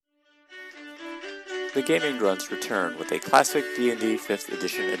the Gaming Grunts return with a classic D&D 5th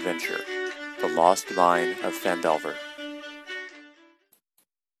edition adventure, The Lost Mine of Phandelver.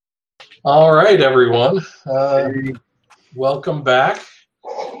 All right, everyone. Welcome back.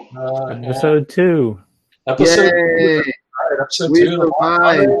 Episode 2. Episode Yay. 2. All right, episode We 2. The Lost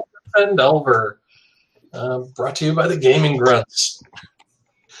Mine of Phandelver. Brought to you by the Gaming Grunts.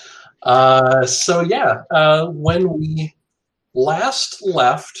 When we last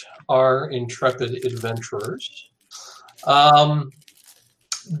left our intrepid adventurers,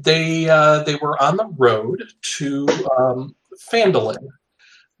 they were on the road to Phandelver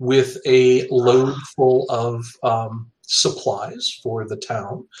with a load full of supplies for the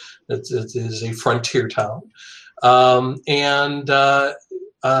town. It is a frontier town, and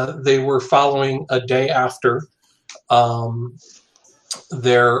they were following a day after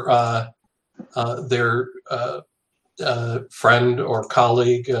their friend or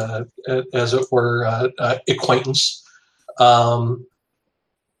colleague, as it were, acquaintance, Gundren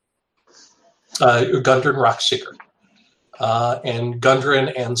Rockseeker. And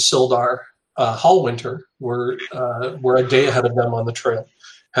Gundren and Sildar Hallwinter were a day ahead of them on the trail,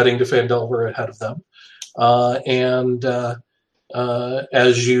 heading to Phandelver ahead of them.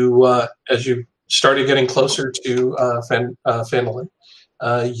 As you started getting closer to Phandelver,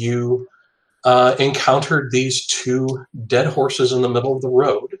 you encountered these two dead horses in the middle of the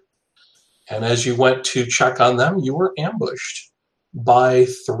road. And as you went to check on them, you were ambushed by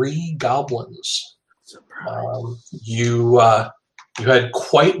 3 goblins. You had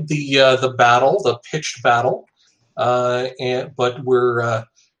quite the battle, the pitched battle, but we're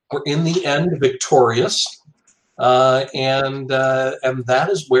in the end victorious, and that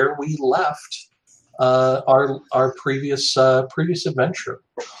is where we left our previous adventure.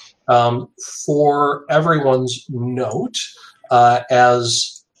 For everyone's note,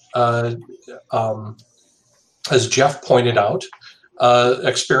 as Jeff pointed out,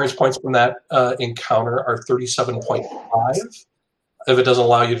 experience points from that encounter are 37.5. If it doesn't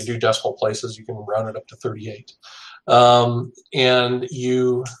allow you to do decimal places, you can round it up to 38. And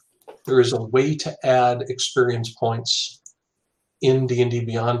there is a way to add experience points in D&D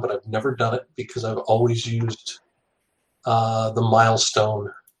Beyond, but I've never done it because I've always used the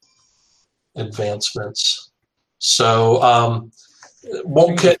milestone advancements. So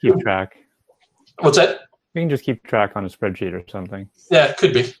won't keep track. What's that? We can just keep track on a spreadsheet or something. Yeah, it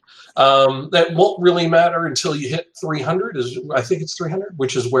could be. That won't really matter until you hit 300. I think it's 300,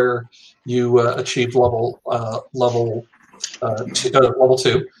 which is where you achieve level 2.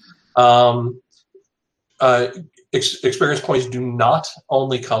 Experience points do not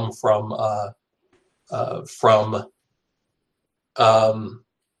only come from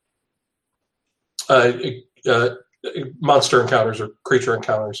monster encounters or creature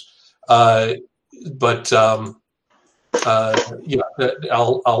encounters. But I'll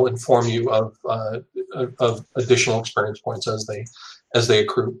inform you of additional experience points as they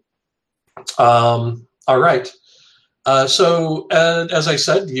accrue. All right. So as I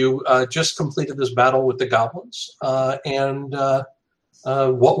said, you just completed this battle with the goblins, and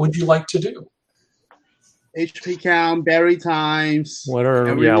what would you like to do? HP count, berry times. What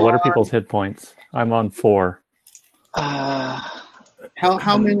are people's hit points? I'm on 4.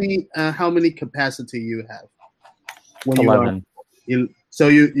 How many capacity you have? When 11. So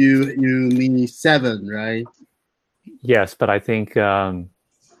you need 7, right? Yes, but I think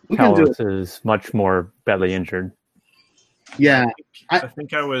Kalos is much more badly injured. Yeah. I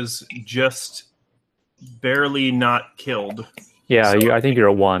think I was just barely not killed. Yeah, So, I think you're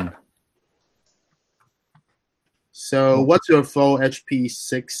a 1. So what's your full HP?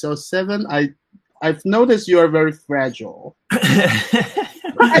 6 or 7? I've noticed you are very fragile. my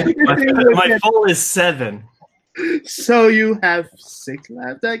full is 7. So you have 6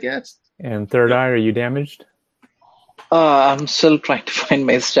 left, I guess. And Third Eye, are you damaged? I'm still trying to find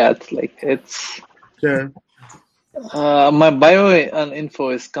my stats. It's Sure. my bio and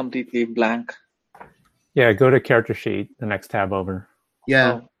info is completely blank. Yeah, go to character sheet, the next tab over.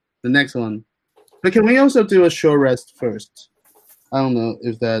 Yeah, the next one. But can we also do a short rest first? I don't know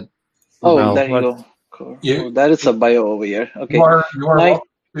if that... There you go. Cool. That is a bio over here. Okay. You are welcome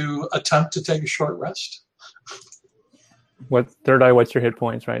to attempt to take a short rest. Third Eye, what's your hit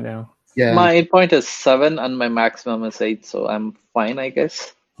points right now? Yeah. My hit point is 7 and my maximum is 8, so I'm fine, I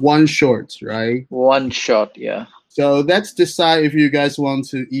guess. 1 short, right? 1 shot, yeah. So let's decide if you guys want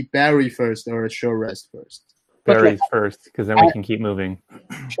to eat berry first or a short rest first. Berries first, because then we can keep moving.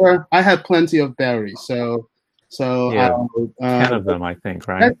 Sure. I have plenty of berries, so yeah, 10 of them, I think,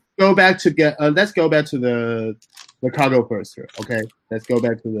 right? Let's go back to the cargo first. Okay, let's go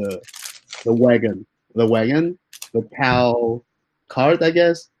back to the wagon. the wagon, the cow cart, I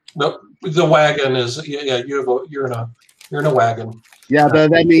guess. The wagon is you're in a wagon. Yeah,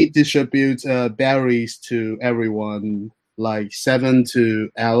 but let me distribute berries to everyone. Like 7 to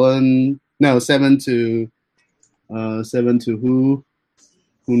Alan. No, 7 to who?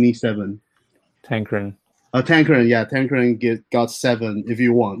 Who needs 7? Tankrin. Tankrin, yeah, Tankrin got 7 if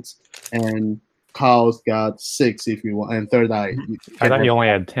you want, and Carl's got 6 if you want, and Third Eye. I thought you only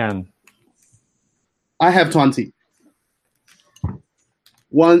had 10. I have 20.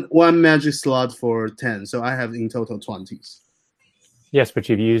 One magic slot for 10, so I have in total 20s. Yes, but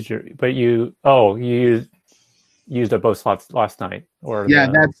you used up both slots last night, or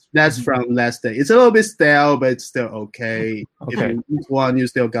yeah, that's from last day. It's a little bit stale, but it's still okay. If you use one, you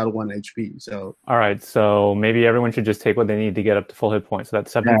still got 1 HP. So all right, so maybe everyone should just take what they need to get up to full hit points. So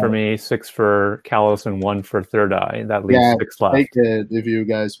that's 7 for me, 6 for Kalos, and 1 for Third Eye. That leaves 6 left. Take it if you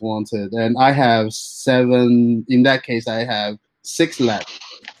guys want it. And I have 7. In that case, I have 6 left.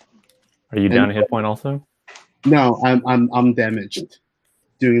 Are you down a hit point also? No, I'm damaged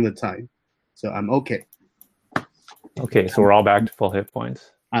during the time, so I'm okay. Okay, so we're all back to full hit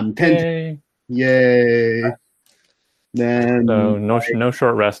points. I'm 10. Yay! Then so no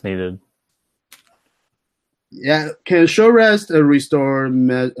short rest needed. Yeah, can short rest restore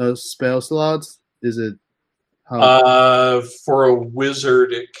spell slots? Is it? For a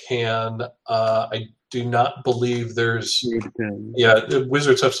wizard, it can. I do not believe there's.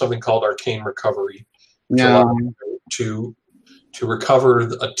 Wizards have something called arcane recovery. Yeah. To recover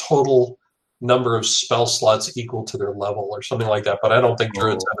a total number of spell slots equal to their level or something like that, but I don't think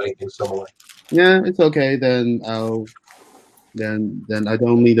druids have anything similar. Yeah, it's okay. Then then I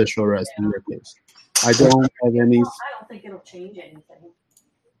don't need a short rest in your case. I don't have any. I don't think it'll change anything.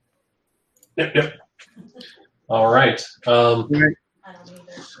 Yep. All right. I don't either.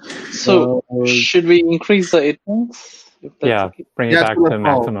 So should we increase the 8 points? Yeah, bring it back to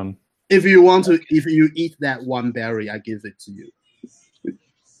maximum. If you want to, if you eat that 1 berry, I give it to you.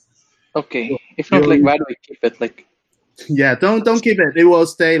 Okay. If not, like, why do we keep it? Like, yeah, don't keep it. It will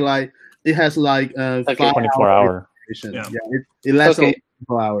stay like it has like 24 hour. Yeah, it lasts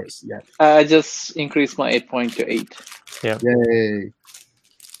 24 hours. Yeah. I just increased my 8 point to 8. Yeah. Yay!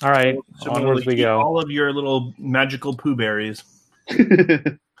 All right, So onwards we go. All of your little magical poo berries.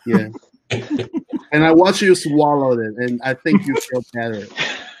 Yeah. And I watch you swallow it, and I think you feel better.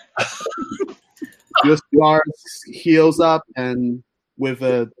 Your scar heals up, and with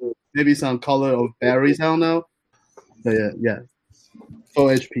maybe some color of berries, I don't know. But yeah. Full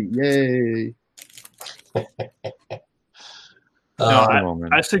HP, yay!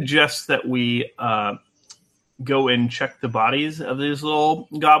 I suggest that we go and check the bodies of these little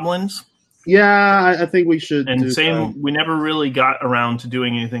goblins. Yeah, I think we should. And we never really got around to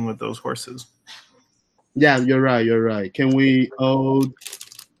doing anything with those horses. Yeah, you're right. Can we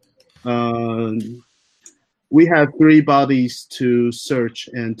we have 3 bodies to search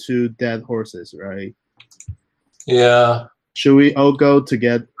and 2 dead horses, right? Yeah. Should we all go to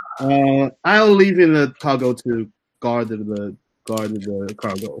get? I'll leave in the cargo to guard the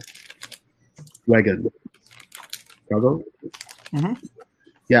cargo wagon. Cargo. Mm-hmm.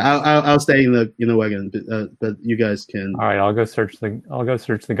 Yeah, I'll stay in the wagon, but you guys can. All right, I'll go search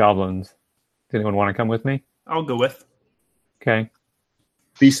the goblins. Does anyone want to come with me? I'll go with. Okay.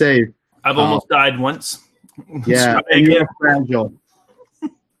 Be safe. I've almost died once. Yeah, and you're fragile.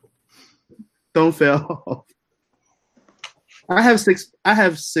 Don't fail. I have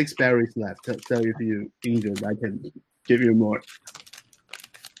 6 berries left. So if you injured, I can give you more.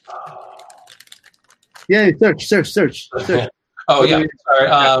 Yeah, search. Oh yeah, sorry.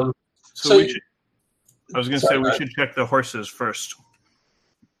 I was going to say we should check the horses first.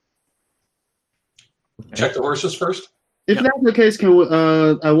 Check the horses first. If that's the case, can we,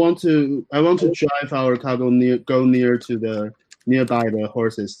 I want to drive our cargo near to the nearby the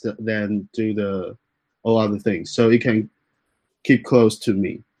horses, then do all other things, so it can keep close to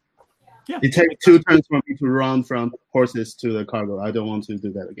me. Yeah. It takes 2 turns for me to run from horses to the cargo. I don't want to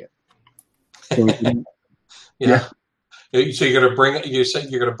do that again. So, yeah. So you're gonna bring. You said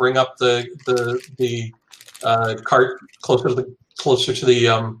you're gonna bring up the cart closer to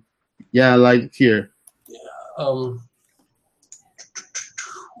the. Yeah, like here. Yeah.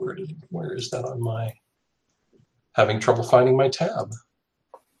 Where is that on my? Having trouble finding my tab.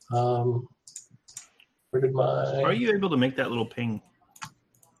 Where did my? Are you able to make that little ping?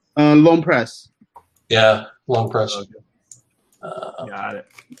 Long press. Yeah, long press. Okay. Got it.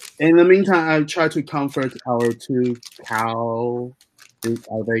 In the meantime, I try to comfort our 2 cow.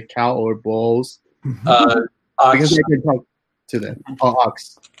 Are they cow or bulls? Ox. Because I can talk to them. Oh,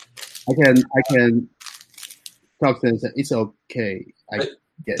 ox. I can talk to them and say, it's okay. I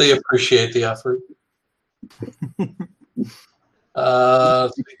guess. They appreciate the effort. It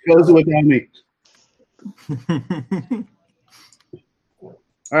goes without me.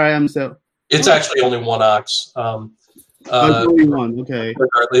 All right, I'm so. It's actually only one ox. Only one. Okay.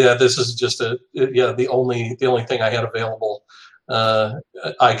 Yeah, this is just the only thing I had available,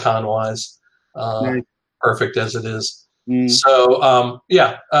 icon wise, Nice. perfect as it is. Mm. So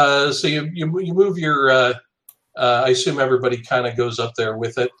so you move your. I assume everybody kind of goes up there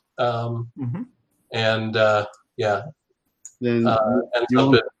with it, and Then ends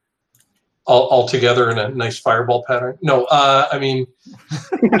up all together in a nice fireball pattern. No, I mean.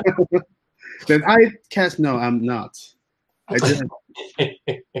 Then I cast. No, I'm not. I didn't.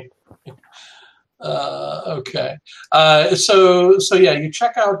 Okay. So you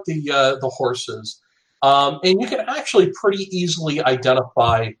check out the horses, and you can actually pretty easily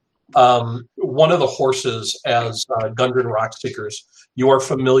identify one of the horses as Gundren Rockseekers. You are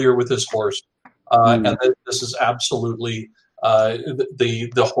familiar with this horse, and this is absolutely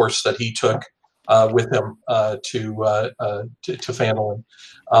the horse that he took with him to Phandelver.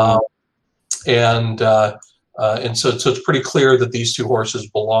 And so it's pretty clear that these two horses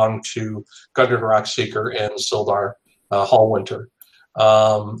belong to Gundren Rockseeker and Sildar Hallwinter.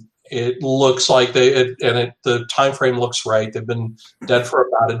 It looks like the time frame looks right. They've been dead for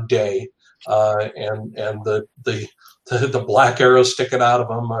about a day, and the black arrows sticking out of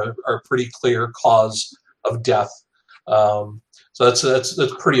them are pretty clear cause of death. So that's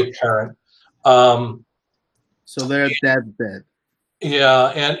pretty apparent. So they're dead. Yeah,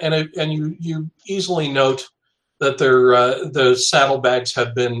 and you easily note that the saddlebags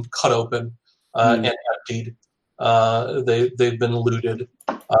have been cut open and emptied. They've been looted,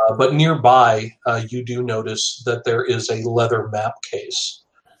 but nearby you do notice that there is a leather map case.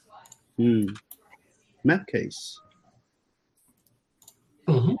 Map case.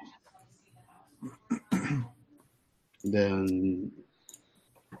 Mm-hmm. Then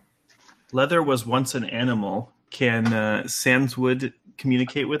leather was once an animal. Can Sandswood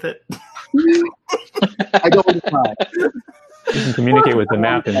communicate with it? I don't want to try. You can communicate with the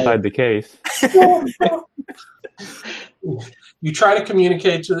map inside the case. You try to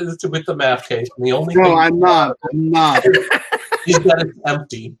communicate with the map case, and the only no, I'm not. Is that it's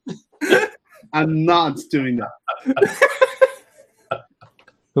empty. I'm not doing that.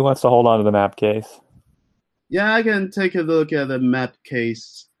 Who wants to hold on to the map case? Yeah, I can take a look at the map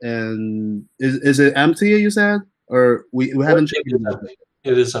case. And is it empty? You said, or we haven't checked it out.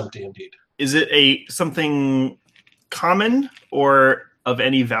 It is empty indeed. Is it something common or of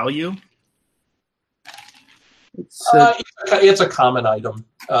any value? It's a common item.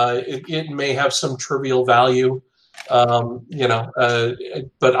 It may have some trivial value, but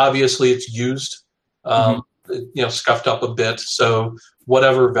obviously it's used, scuffed up a bit. So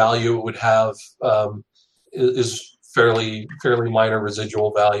whatever value it would have is fairly minor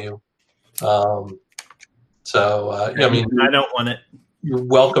residual value. I mean, I don't want it. You're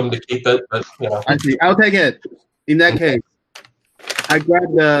welcome to keep it, but I see. I'll take it. In that case, I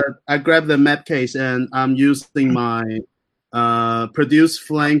grab the map case and I'm using my produce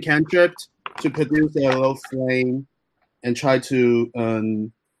flame cantrip to produce a little flame and try to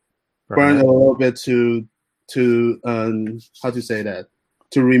burn a little bit to how to say that,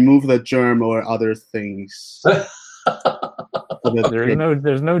 to remove the germ or other things.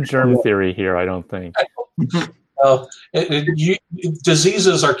 There's no germ theory here, I don't think.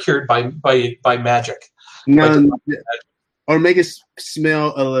 Diseases are cured by magic. No, or make it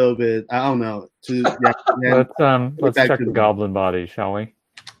smell a little bit. I don't know. Let's check the goblin bodies, shall we? You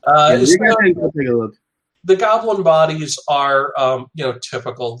guys can go take a look. The goblin bodies are,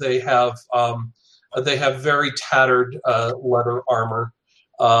 typical. They have very tattered leather armor,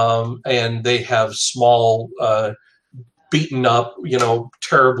 and they have small, beaten up,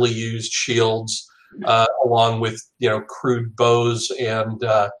 terribly used shields, along with crude bows and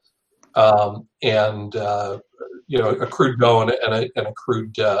a crude bow and a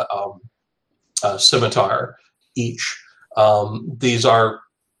crude scimitar each. These are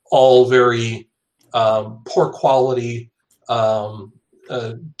all very poor quality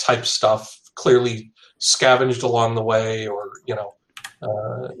type stuff, clearly scavenged along the way, or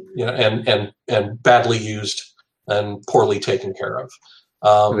and badly used and poorly taken care of.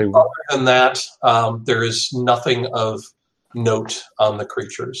 Other than that, there is nothing of note on the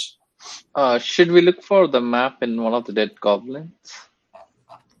creatures. Should we look for the map in one of the dead goblins?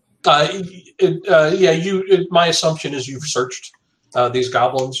 My assumption is you've searched these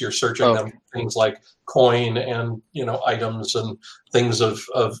goblins. You're searching them for things like coin and items and things of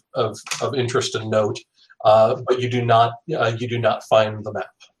interest and note. but you do not find the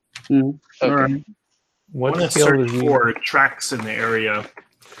map. Mm. Okay. All right. What I want to skill search is he? for tracks in the area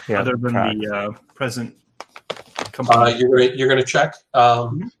other than tracks. the present company. You're gonna check.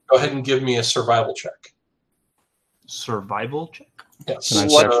 Go ahead and give me a survival check. Survival check? Yes. Can I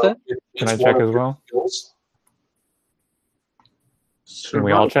What's check? that? Can I check as well? Skills. Can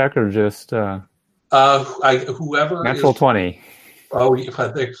we all check or just Whoever natural is, 20? Oh, there you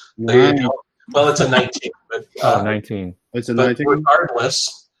go. Well, it's a 19. But, 19. It's a but 19.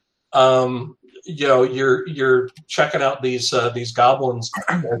 regardless, you're checking out these goblins.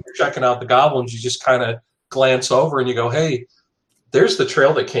 And if you're checking out the goblins, you just kind of glance over and you go, "Hey, there's the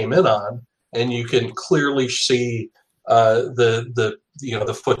trail that came in on," and you can clearly see the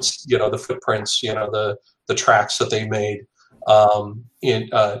footprints, the tracks that they made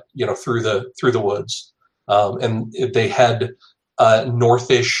through the woods, and they head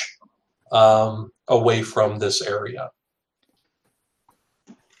northish away from this area.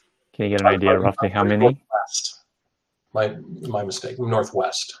 Can you get an idea roughly how many? Northwest. My mistake.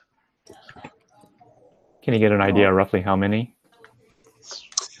 Northwest. Can you get an idea roughly how many?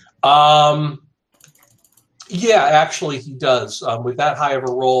 Yeah, actually he does. With that high of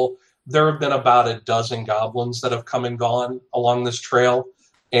a roll, there have been about a dozen goblins that have come and gone along this trail,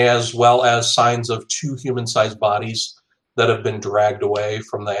 as well as signs of 2 human-sized bodies that have been dragged away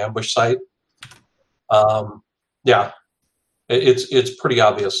from the ambush site. Yeah, it's pretty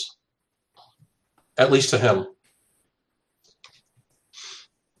obvious, at least to him.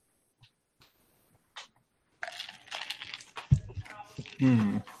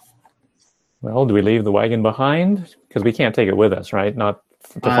 Well, do we leave the wagon behind? Because we can't take it with us, right? Not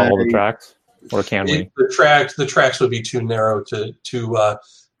to follow the tracks, or can we? The tracks would be too narrow to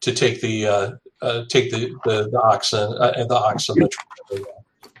take the oxen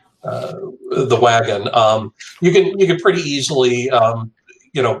the wagon. You can pretty easily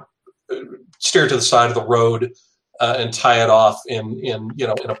steer to the side of the road and tie it off in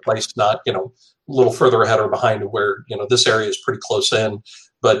a place not a little further ahead or behind where this area is pretty close in,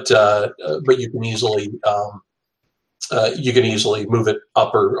 but you can easily move it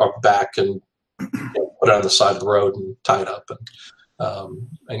up or back and put it on the side of the road and tie it up, and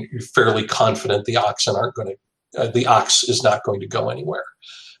you're fairly confident the ox is not going to go anywhere.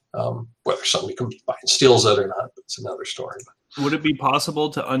 Whether somebody comes by and steals it or not, it's another story. Would it be possible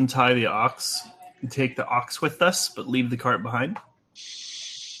to untie the ox and take the ox with us, but leave the cart behind?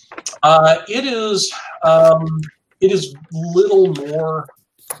 It is little more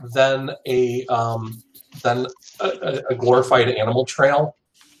than a glorified animal trail.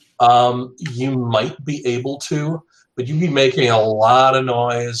 You might be able to, but you'd be making a lot of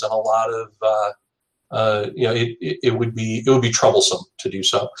noise and a lot of it would be troublesome to do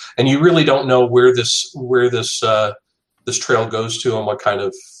so, and you really don't know where this trail goes to and what kind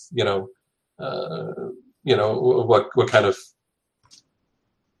of what kind of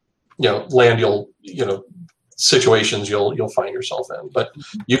land situations you'll find yourself in. But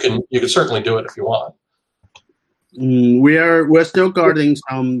you can certainly do it if you want. We're still guarding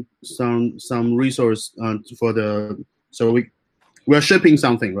some resource so we're shipping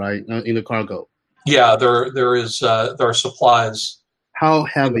something, right, in the cargo. Yeah, there are supplies. How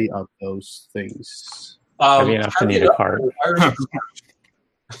heavy are those things? Heavy enough to need a cart.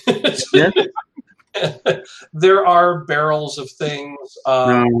 There are barrels of things.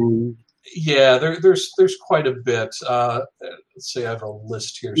 Yeah, there's quite a bit. Let's see, I have a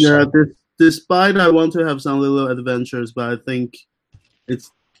list here. Yeah, despite I want to have some little adventures, but I think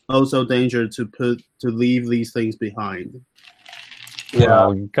it's also danger to leave these things behind. Yeah,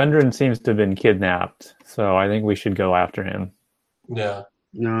 well, Gundren seems to have been kidnapped, so I think we should go after him. Yeah.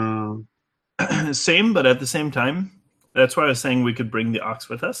 No. Same, but at the same time, that's why I was saying we could bring the ox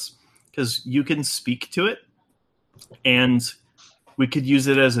with us, because you can speak to it, and we could use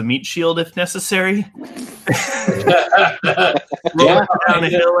it as a meat shield if necessary. Roll it down a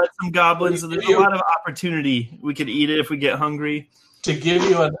hill at some goblins. There's a lot of opportunity. We could eat it if we get hungry.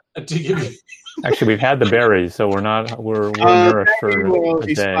 Actually, we've had the berries, so we're nourished for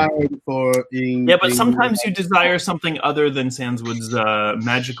a day. But sometimes you desire something other than Sandswood's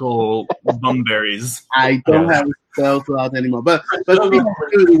magical bum berries. I don't have spell slot anymore, but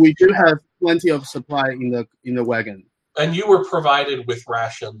we do have plenty of supply in the wagon. And you were provided with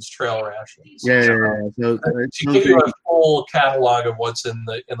trail rations. Yeah. So to give you a full catalog of what's in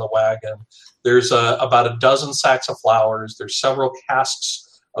the wagon, there's about a dozen sacks of flours. There's several casks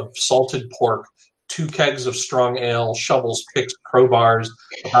of salted pork, 2 kegs of strong ale, shovels, picks, crowbars,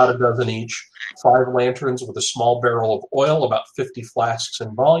 about a dozen each, 5 lanterns with a small barrel of oil, about 50 flasks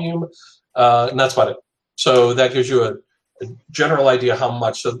in volume, and that's about it. So that gives you a general idea how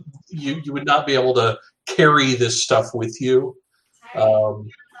much. So you would not be able to carry this stuff with you. Well,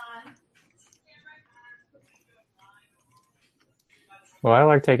 I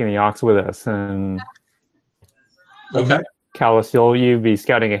like taking the ox with us, and Okay. Callus, you'll be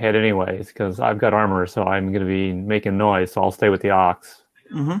scouting ahead anyways, because I've got armor, so I'm going to be making noise, so I'll stay with the ox.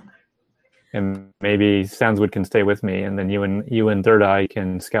 Mm-hmm. And maybe Sandswood can stay with me, and then you and Third Eye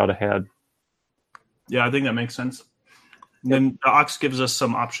can scout ahead. Yeah, I think that makes sense. Then the ox gives us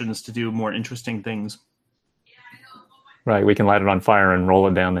some options to do more interesting things. Right, we can light it on fire and roll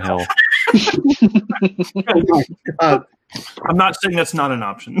it down the hill. Oh my God. I'm not saying that's not an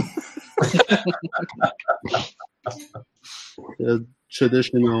option. The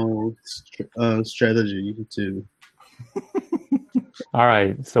traditional strategy to. All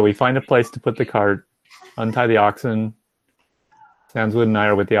right, so we find a place to put the cart, untie the oxen. Sandswood and I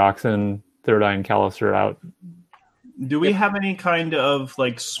are with the oxen. Third Eye and Callus are out. Do we have any kind of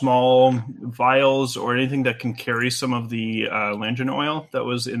small vials or anything that can carry some of the lantern oil that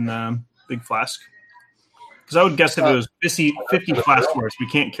was in the big flask? Because I would guess if it was 50 flask worth, we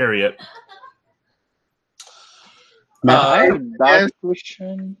can't carry it. I have a dark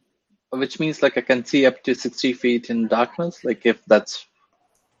vision, which means I can see up to 60 feet in darkness. If I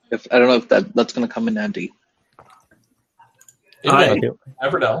don't know if that's going to come in handy. You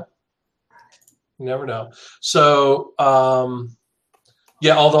never know. You never know. So, although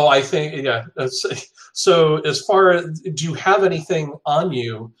I think, so as far as, do you have anything on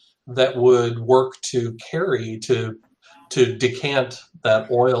you that would work to carry, to decant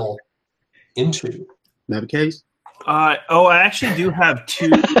that oil into? Map case? I actually do have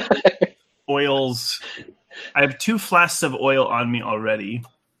 2 oils. I have 2 flasks of oil on me already.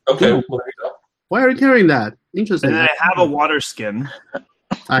 Okay, well, there you go. Why are you carrying that? Interesting. And I have a water skin.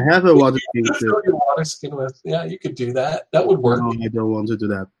 I have a water skin too. Your water skin with, you could do that. That would work. No, I don't want to do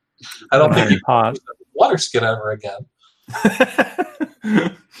that. I don't think you hot. water skin ever again.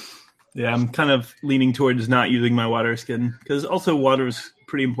 Yeah, I'm kind of leaning towards not using my water skin because also water is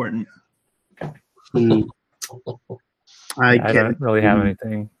pretty important. I don't really have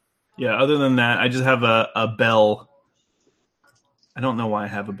anything. Yeah, other than that, I just have a bell. I don't know why I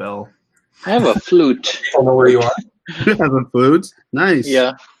have a bell. I have a flute. I don't know where you are. You have a flute? Nice.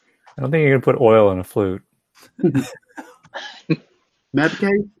 Yeah. I don't think you're going to put oil in a flute. Map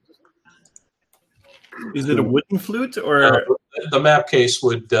case? Is it a wooden flute or the map case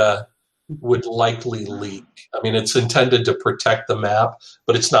would likely leak. I mean, it's intended to protect the map,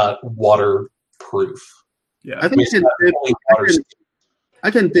 but it's not waterproof. Yeah, I think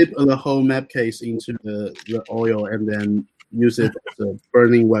I can dip the whole map case into the oil and then use it as a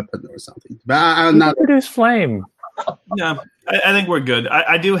burning weapon or something. But I'm not produce flame. Yeah, I think we're good.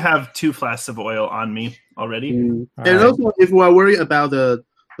 I do have 2 flasks of oil on me already. And also, if we're worried about the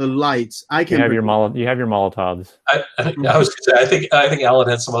lights, I can. You have your Molotovs. I was going to say, I think Alan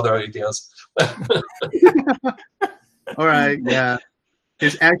had some other ideas. All right, yeah.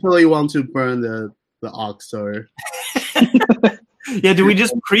 He's actually want to burn the ox or. Yeah, do we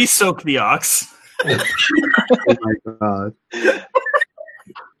just pre-soak the ox? Oh my God.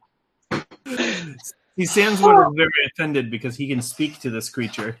 See, Sandswood is very offended because he can speak to this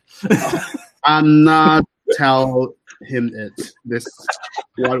creature. I'm not tell him it. This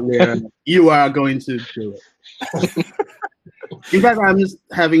you are going to do it. In fact, I'm just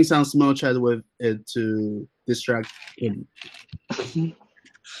having some small chat with it to distract him.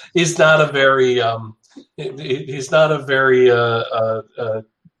 He's not a very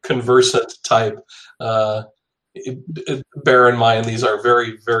conversant type. Bear in mind, these are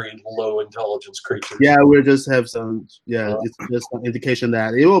very, very low intelligence creatures. Yeah, we'll just have some. Yeah, it's just an indication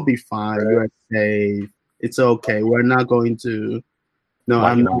that it will be fine. You're safe. It's okay. We're not going to. No,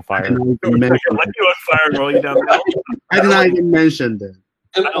 I'm not. Fire. Light you on fire and roll you down the hill. I did not even mention that.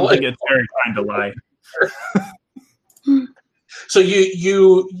 I don't think it's very kind to lie. So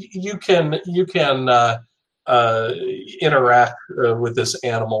you can interact with this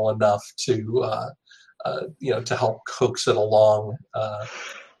animal enough to to help coax it along.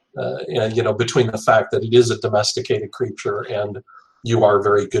 Between the fact that it is a domesticated creature and you are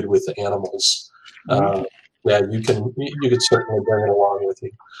very good with animals. You could certainly bring it along with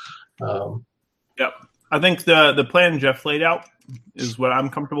you. Yep. I think the plan Jeff laid out is what I'm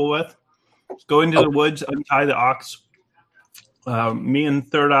comfortable with. Go into the woods, untie the ox. Me and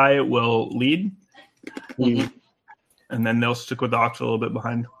Third Eye will lead. Mm-hmm. And then they'll stick with the ox a little bit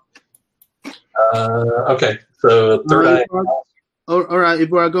behind. Okay. So Third Eye. All right. If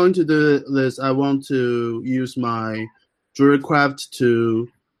we are going to do this, I want to use my Druidcraft to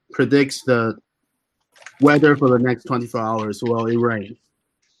predict the weather for the next 24 hours. Well, it rains.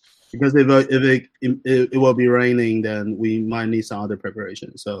 Because if it will be raining, then we might need some other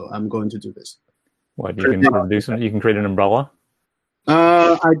preparation. So I'm going to do this. What you can produce? You can create an umbrella.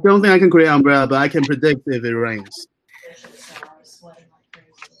 I don't think I can create an umbrella, but I can predict if it rains.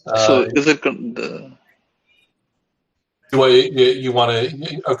 So is it the? You want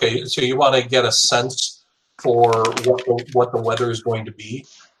to? Okay, so you want to get a sense for what the weather is going to be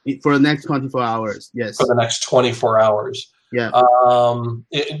For the next 24 hours, yes. for the next 24 hours. Yeah.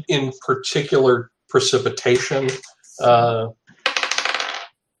 In particular, precipitation. Okay,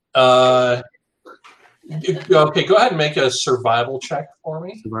 go ahead and make a survival check for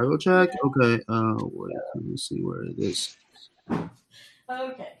me. Survival check? Okay. Let me see where it is.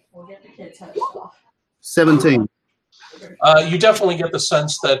 Okay, we'll get the kids heads off. 17. You definitely get the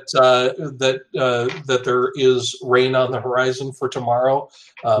sense that that there is rain on the horizon for tomorrow,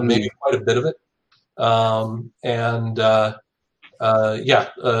 maybe quite a bit of it,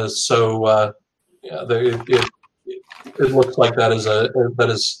 it looks like that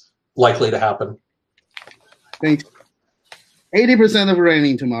is likely to happen. Thanks. 80% of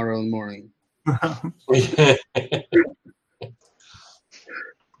raining tomorrow morning.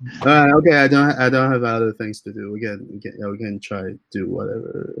 Okay, I don't have other things to do. We can try to do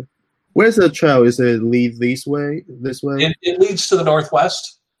whatever. Where's the trail? Is it lead this way? It leads to the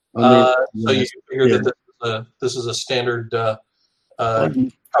northwest. So you can figure that this is a standard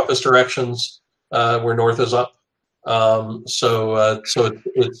compass directions where north is up. So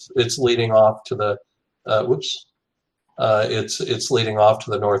it's leading off to the it's leading off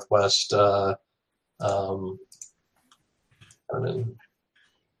to the northwest. In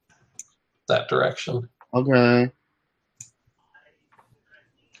that direction. Okay.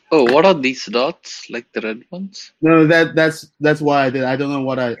 Oh, what are these dots? Like the red ones? No, that's why I did. I don't know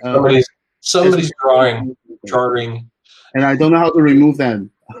what I. Somebody's charting, and I don't know how to remove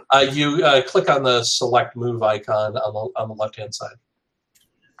them. You click on the select move icon on the left hand side.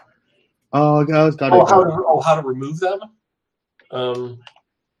 Oh, got it. How to remove them?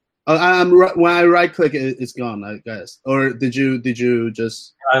 When I right click, it's gone. I guess. Or did you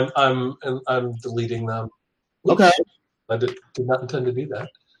just? I'm deleting them. Oops. Okay. I did not intend to do that.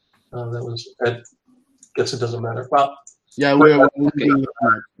 That was. I guess it doesn't matter. Well. Yeah,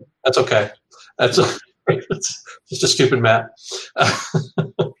 that's okay. That's it's just a stupid map.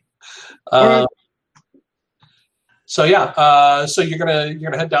 So yeah. So you're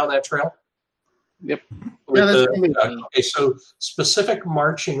gonna head down that trail. Yep. Okay. So specific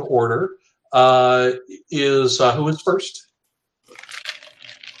marching order is who is first?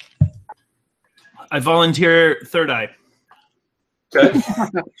 I volunteer Third Eye. Okay.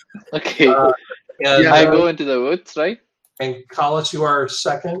 Okay. I go into the woods, right? And Collis, you are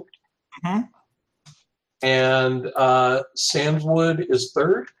second. Mm-hmm. And Sandswood is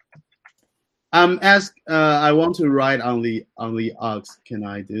third. I want to ride on the ox. Can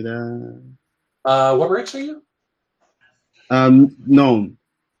I do that? What race are you? No.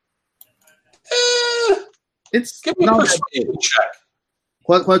 It's give me a persuasion check.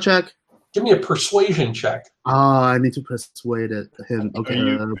 What check? Give me a persuasion check. Oh, I need to persuade him.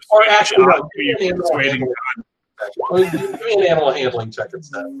 Okay. Or actually, no. Give me an animal handling check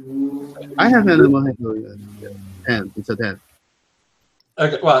instead. I have animal handling. 10. It's a 10.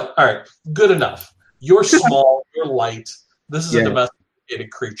 Okay. Well, all right. Good enough. You're small. You're light. This is a domesticated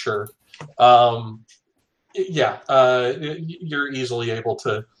creature. You're easily able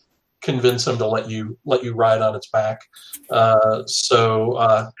to convince him to let you ride on its back.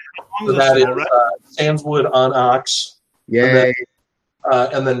 So that is Sandswood on ox. Yay!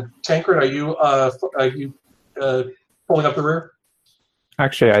 And then Tancred, are you pulling up the rear?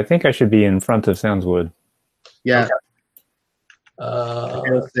 Actually, I think I should be in front of Sandswood. Yeah.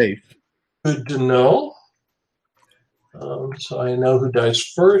 Okay. Safe. Good to know. So I know who dies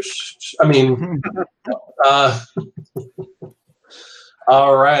first. I mean,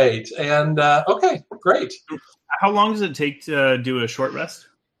 all right. And okay, great. How long does it take to do a short rest?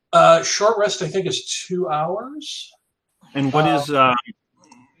 Short rest, I think, is 2 hours. And what are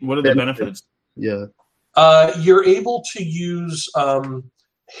the benefits? Yeah. You're able to use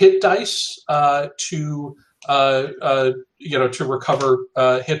hit dice to recover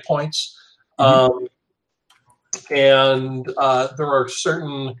hit points. And there are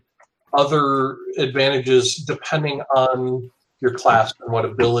certain other advantages depending on your class and what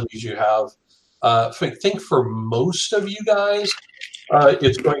abilities you have. I think for most of you guys,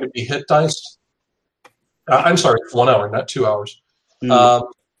 it's going to be hit dice. I'm sorry, it's 1 hour, not 2 hours.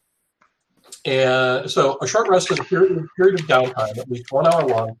 And so a short rest is a period of downtime, at least 1 hour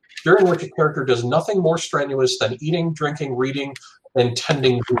long, during which a character does nothing more strenuous than eating, drinking, reading, and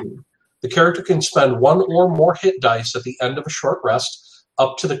tending wound. The character can spend 1 or more hit dice at the end of a short rest,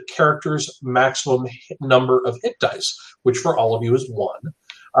 up to the character's maximum number of hit dice, which for all of you is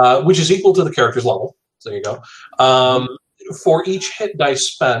 1, which is equal to the character's level. So there you go. For each hit dice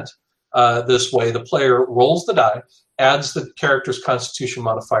spent this way, the player rolls the die, adds the character's Constitution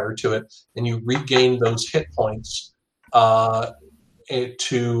modifier to it, and you regain those hit points to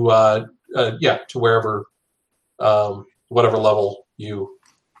wherever, whatever level you.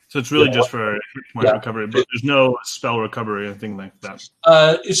 So it's really just for hit point recovery, but there's no spell recovery or anything like that.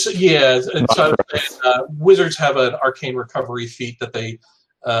 Wizards have an arcane recovery feat that they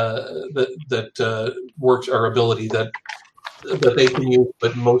works, or ability that they can use,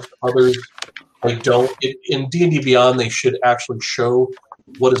 but most others I don't. In D&D Beyond, they should actually show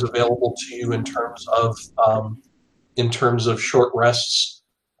what is available to you in terms of short rests,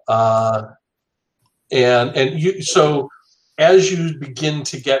 and you. So as you begin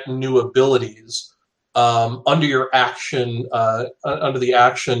to get new abilities under your action, under the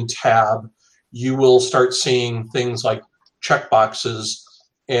action tab, you will start seeing things like checkboxes,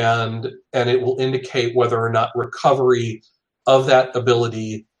 and it will indicate whether or not recovery of that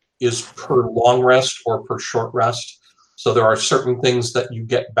ability is per long rest or per short rest. So there are certain things that you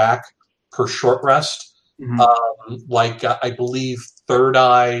get back per short rest. Like I believe Third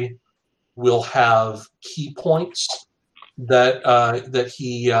Eye will have key points that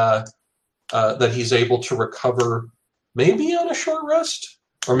he's able to recover, maybe on a short rest,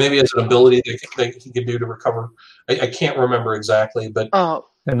 or maybe as an ability that he can do to recover. I can't remember exactly, but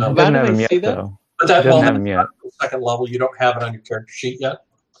didn't have him yet, though. But that Didn't have him yet. Second level, you don't have it on your character sheet yet.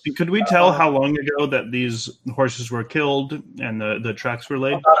 Could we tell how long ago that these horses were killed and the tracks were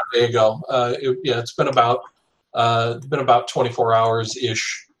laid? There you go. It's been about 24 hours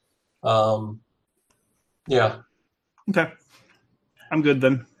ish. Yeah. Okay. I'm good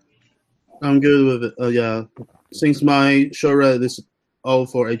then. I'm good with it. Since my short rest is all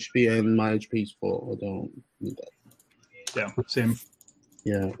for HP and my HP is full, I don't need that. Yeah, same.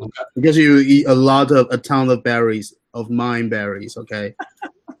 Yeah, because you eat a ton of berries, of mine berries. Okay.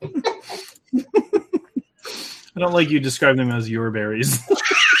 I don't like you describe them as your berries.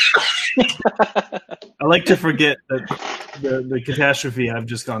 I like to forget that the catastrophe I've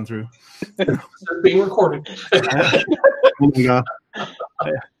just gone through. They're being recorded. Oh my god.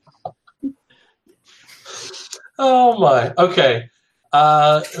 Oh my. Okay.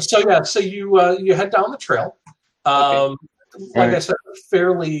 So you head down the trail. Okay. Like I said, it's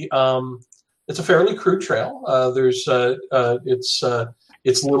a fairly crude trail.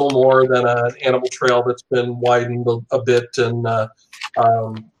 It's little more than an animal trail that's been widened a bit, by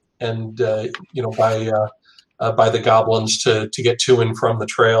the goblins to get to and from the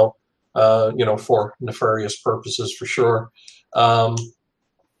trail, for nefarious purposes for sure. And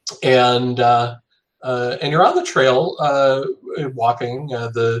you're on the trail walking.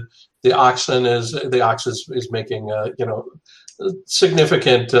 The ox is making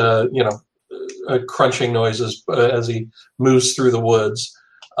significant crunching noises as he moves through the woods.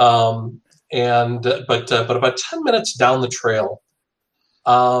 But about 10 minutes down the trail,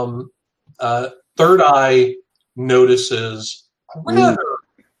 Third Eye notices a rather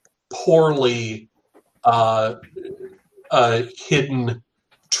poorly hidden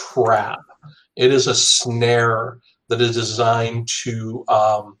trap. It is a snare that is designed to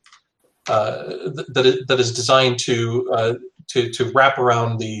to wrap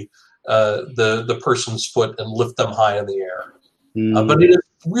around the person's foot and lift them high in the air. But it is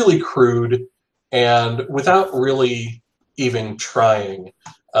really crude, and without really even trying,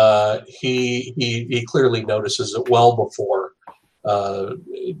 he clearly notices it well before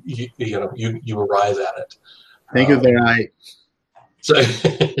you arrive at it. Thank you, Third Eye. So,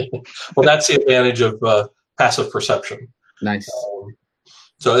 well, that's the advantage of passive perception. Nice.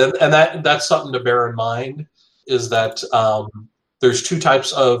 That's something to bear in mind, is that there's two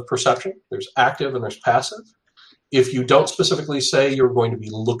types of perception. There's active and there's passive. If you don't specifically say you're going to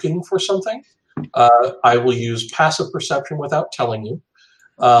be looking for something, I will use passive perception without telling you,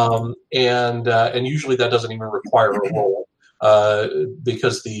 and usually that doesn't even require a roll,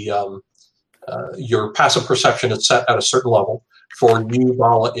 because your passive perception is set at a certain level. For you,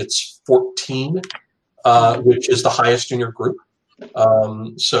 Vala, it's 14, which is the highest in your group.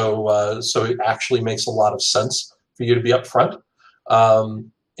 So it actually makes a lot of sense for you to be up front.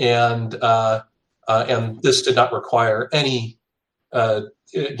 And this did not require any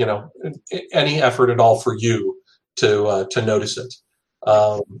effort at all for you to notice it.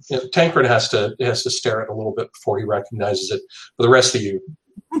 Tancred has to stare at it a little bit before he recognizes it. For the rest of you,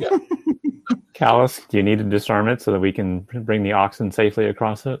 yeah. Callus, do you need to disarm it so that we can bring the oxen safely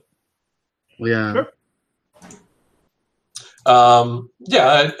across it? Yeah. Sure.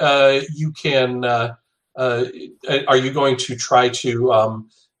 You can. Are you going to try to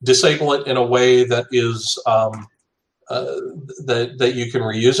disable it in a way that is that you can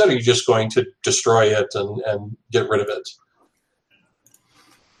reuse it, or are you just going to destroy it and get rid of it?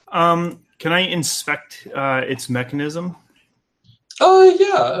 Can I inspect its mechanism?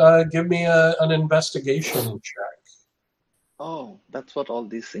 Give me an investigation check. Oh, that's what all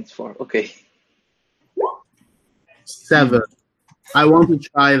these things for. Okay. 7. I want to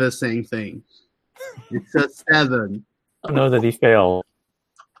try the same thing. It's a 7. I don't know that he failed.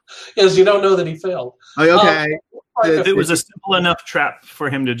 Yes, you don't know that he failed. Oh, okay. If it was a simple enough trap for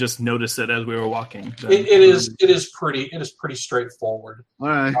him to just notice it as we were walking. Then, it is pretty straightforward. All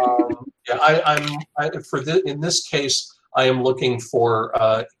right. In this case, I am looking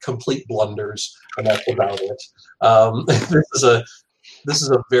for complete blunders, and that's about it. This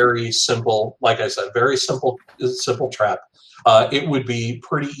is a very simple, like I said, very simple trap. It would be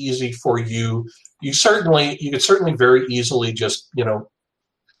pretty easy for you. You could certainly very easily just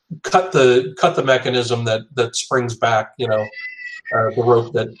cut the mechanism that springs back, the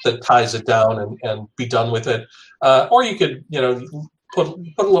rope that ties it down and be done with it. Or you could put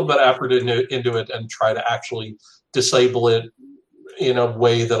a little bit of effort into it and try to actually disable it in a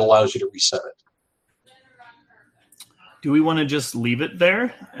way that allows you to reset it. Do we want to just leave it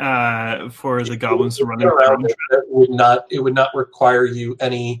there for the goblins to run around? It would not require you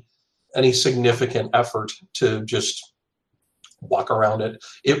any significant effort to just walk around it.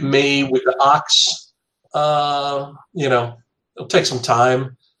 It may, with the ox, it'll take some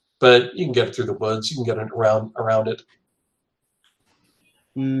time, but you can get it through the woods. You can get it around it.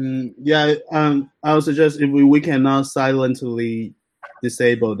 I would suggest if we cannot silently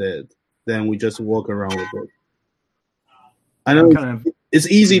disable it, then we just walk around with it. I know it's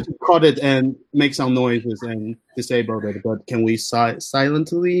easy to cut it and make some noises and disable it, but can we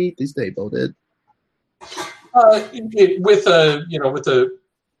silently disable it? With a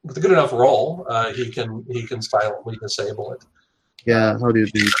good enough roll, he can silently disable it. Yeah, how do you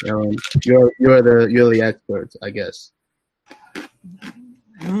do it, Aaron? You're the expert, I guess.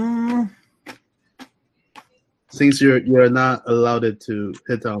 Since you're not allowed to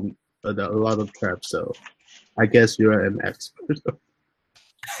hit on a lot of traps, so I guess you're an expert.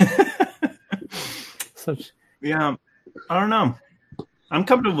 Yeah, I don't know. I'm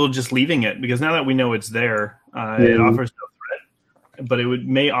comfortable just leaving it because now that we know it's there, it offers no threat, but it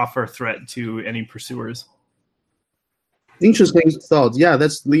may offer threat to any pursuers. Interesting thought. Yeah,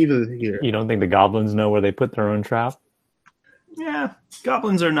 let's leave it here. You don't think the goblins know where they put their own trap? Yeah,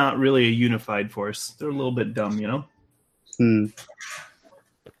 goblins are not really a unified force. They're a little bit dumb,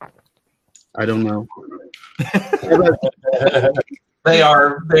 I don't know. They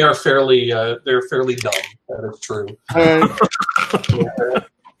are fairly dumb. That is true.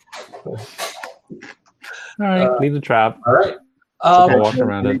 All right, leave the trap. All right. Walk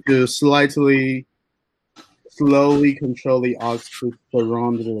around it. To slowly control the ox to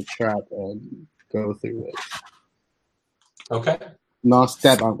surround the trap and go through it. Okay. Not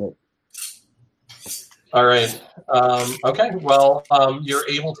step on it. All right. Okay. Well, you're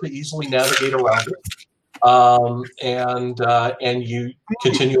able to easily navigate around it, and you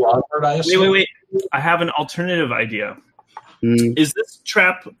continue onward. I assume. Wait. I have an alternative idea. Is this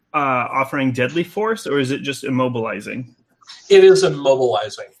trap offering deadly force, or is it just immobilizing? It is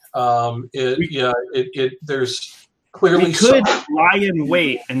immobilizing. There's clearly we could lie in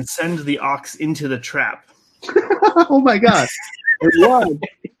wait and send the ox into the trap. Oh my god!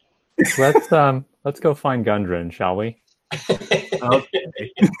 Let's go find Gundren, shall we? Okay.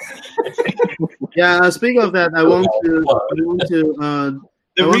 Yeah. Speaking of that, I want to.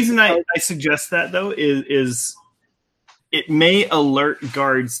 The reason I suggest that though is it may alert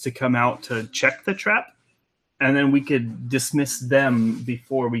guards to come out to check the trap, and then we could dismiss them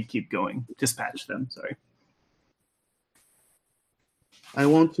before we keep going. Dispatch them. Sorry. I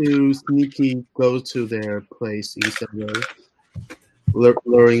want to sneaky go to their place instead of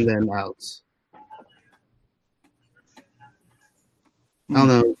luring them out. I don't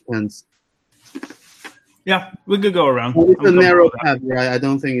know. Depends. Yeah, we could go around. It's a narrow path, right? I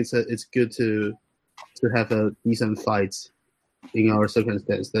don't think it's good to have a decent fight in our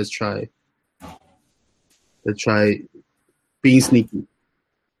circumstance. Let's try being sneaky.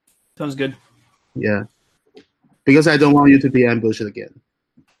 Sounds good. Yeah, because I don't want you to be ambushed again.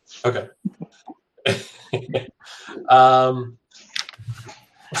 Okay.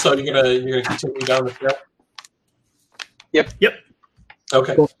 So you're gonna continue down the trail. Yep.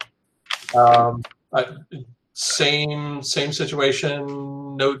 Okay. Cool. Same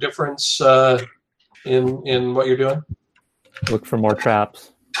situation. No difference in what you're doing. Look for more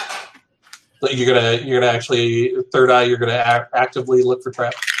traps. You're gonna actually third eye. You're gonna actively look for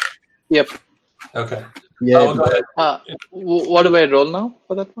traps. Yep. Okay. Yeah. Go ahead. What do I roll now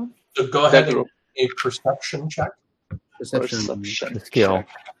for that one? So go ahead and roll. make a perception check. Perception. The skill.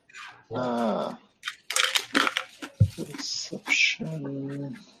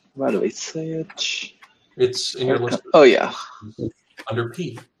 Perception. Where do I say it? It's in your list Oh yeah. under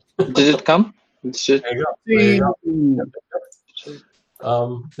P. Did it come? Did There you go. There you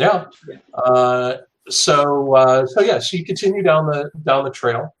go. Yeah. So you continue down the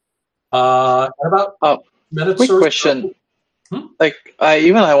trail. About minutes. quick or question. So. Like I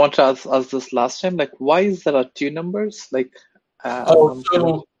want to ask this last time. Like, why is there 2 numbers? Like.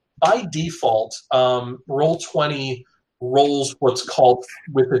 So by default, Roll20 rolls what's called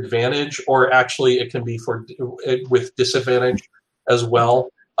with advantage, or actually it can be with disadvantage as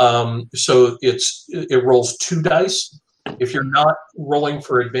well. So it rolls 2 dice. If you're not rolling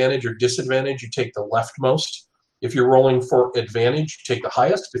for advantage or disadvantage, you take the leftmost. If you're rolling for advantage, you take the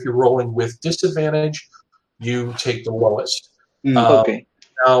highest. If you're rolling with disadvantage, you take the lowest. Okay.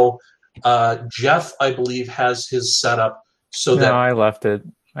 Now, Jeff, I believe, has his setup so that. No, I left it.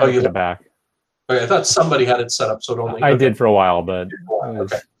 I put it back. Okay, I thought somebody had it set up so it only. I did for a while, but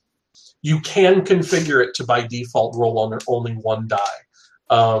okay. You can configure it to by default roll on only 1 die,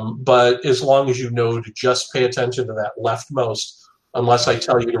 but as long as you know to just pay attention to that leftmost, unless I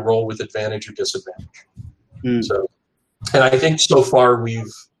tell you to roll with advantage or disadvantage. So, and I think so far we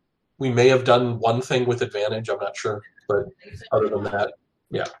may have done one thing with advantage. I'm not sure, but other than that,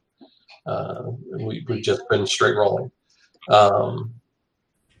 yeah, we've just been straight rolling. You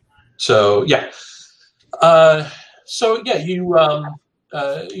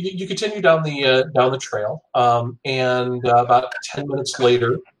continue down the trail, and about 10 minutes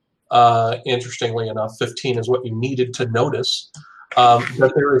later, interestingly enough, 15 is what you needed to notice,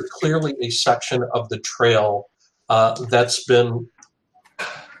 that there is clearly a section of the trail that's been.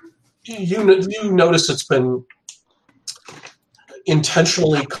 You notice it's been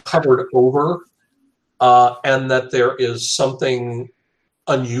intentionally covered over, and that there is something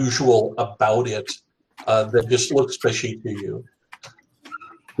unusual about it that just looks fishy to you.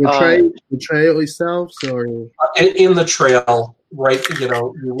 The trail itself, or in the trail, right?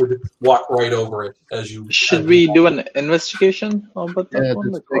 You would walk right over it as you. Should we do an investigation about that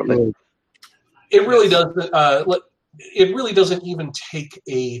one? It really doesn't. It really doesn't even take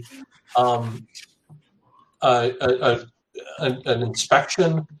an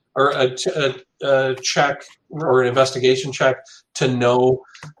inspection or a check or an investigation check to know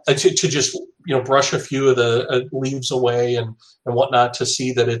to just brush a few of the leaves away and whatnot to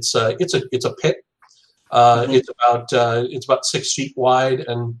see that it's a pit. It's about 6 feet wide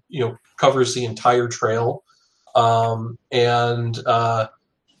and covers the entire trail, and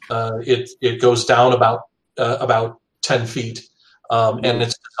it goes down about 10 feet, and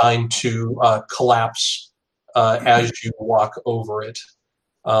it's designed to collapse as you walk over it,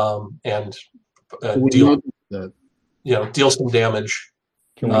 and deal some damage.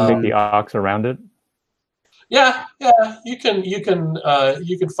 Can we take the ox around it? Yeah, you can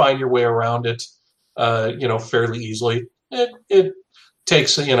find your way around it, fairly easily. It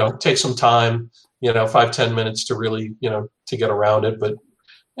takes some time, 5-10 minutes to really, to get around it, but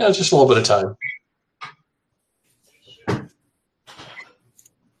it's just a little bit of time.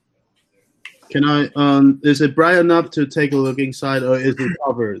 Can I? Is it bright enough to take a look inside, or is it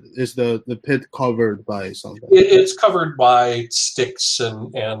covered? Is the pit covered by something? It's covered by sticks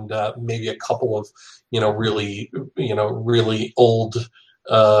and maybe a couple of really old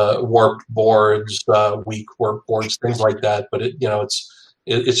warped boards, weak warped boards, things like that. But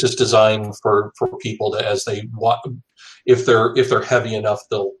it's just designed for people to, as they walk, if they're heavy enough,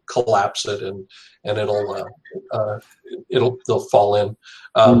 they'll collapse it and they'll fall in.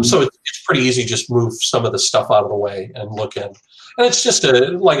 So it's pretty easy. Just move some of the stuff out of the way and look in. And it's just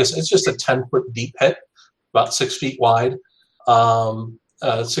like I said, it's just a 10-foot deep pit, about 6 feet wide,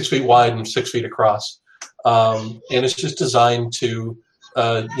 6 feet wide and 6 feet across. And it's just designed to,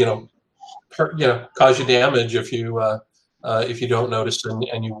 cause you damage if you don't notice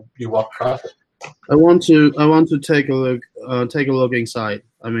and you walk across it. I want to take a look inside.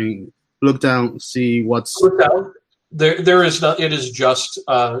 I mean, look down, see what's. Look down. There is not. It is just.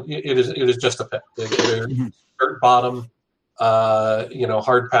 It is just a pit. Dirt bottom.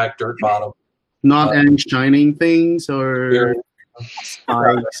 Hard packed dirt bottom. Not any shining things or.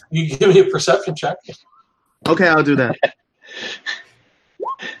 Spikes. You give me a perception check. Okay, I'll do that.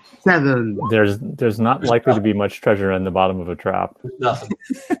 7. There's not likely to be much treasure in the bottom of a trap. Nothing.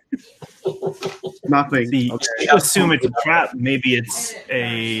 Nothing. See, Okay. you assume it's a trap. Maybe it's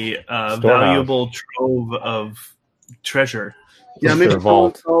a valuable trove of treasure. Yeah, It's maybe their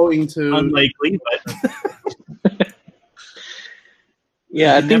vault. go into. Unlikely, but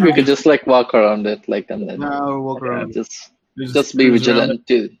Yeah, I can think never we could be- just like walk around it, like, and then I'll walk around. just there's be clues around vigilant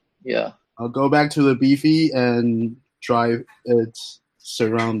too. Yeah. I'll go back to the beefy and drive it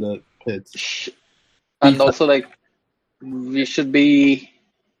surround the pit. And also, like, we should be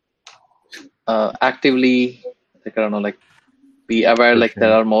actively, like, I don't know, like, be aware, like,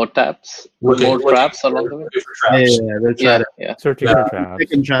 there are more traps along the way. Looking for traps. Yeah, that's Yeah, right. yeah. Searching for traps.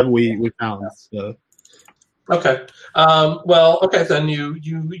 Second trap we found. So. Okay. Well, okay. Then you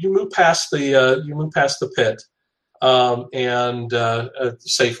move past the pit, and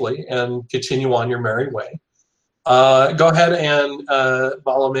safely, and continue on your merry way. Go ahead and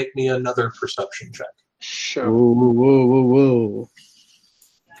Vala, make me another perception check. Sure. Whoa.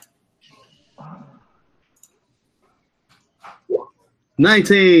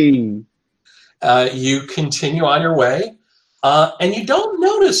 19. You continue on your way, and you don't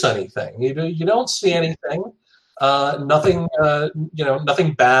notice anything. You don't see anything. Nothing.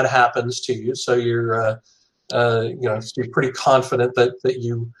 Nothing bad happens to you. So you're pretty confident that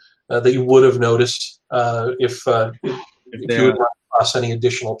you would have noticed if you would run across any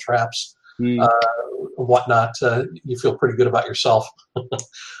additional traps, whatnot. You feel pretty good about yourself.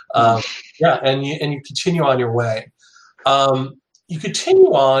 Yeah, and you continue on your way. You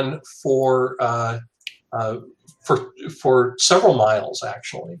continue on for several miles,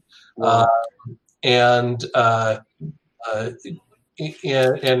 actually, and the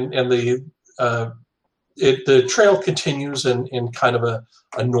trail continues in kind of a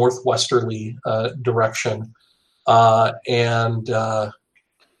northwesterly direction, and let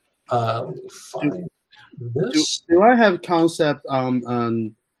me find this. Do I have concept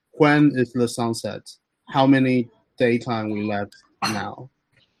on when is the sunset? How many daytime we left now?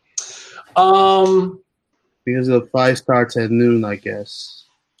 Because the fight starts at noon, I guess.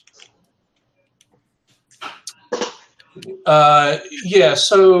 Yeah.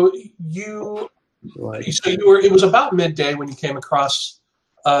 So you were. It was about midday when you came across,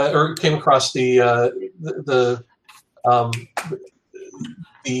 the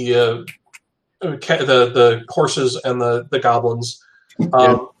horses and the goblins.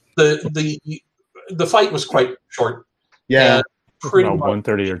 The fight was quite short. Yeah. And pretty About much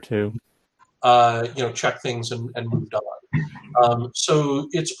 1:30 or 2. Checked things and moved on. So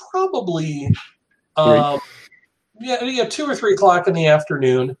it's probably 2 or 3 o'clock in the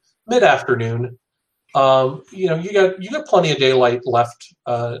afternoon, mid-afternoon. You got plenty of daylight left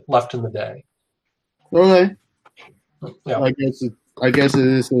in the day. Okay. Yeah. I guess it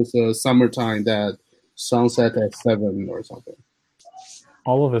is summertime that sunset at 7 or something.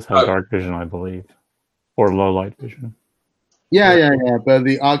 All of us have dark vision, I believe, or low light vision. Yeah. But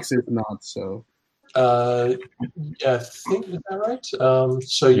the ox is not so. I think, is that right?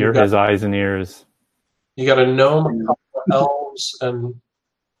 So You're his eyes and ears. You got a gnome, a couple of elves, and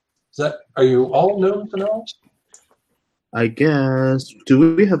are you all gnomes and elves? I guess.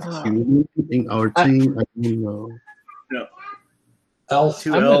 Do we have humans in our team? I don't know. no. Elf.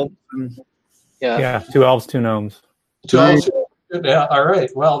 2 elves. Yeah, 2 elves, 2 gnomes. 2 elves. Yeah. All right.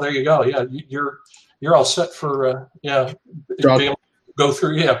 Well, there you go. Yeah, you're all set for go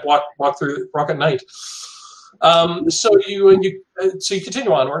through. Yeah, walk through Rock at night. So you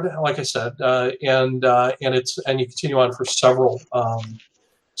continue onward, like I said, and you continue on for several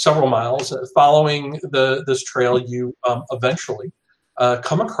miles. Following this trail, you eventually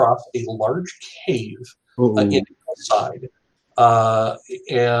come across a large cave in the hillside.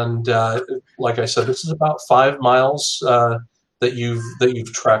 And like I said, this is about 5 miles that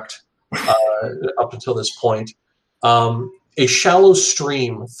you've trekked up until this point. A shallow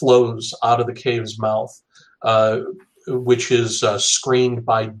stream flows out of the cave's mouth, which is screened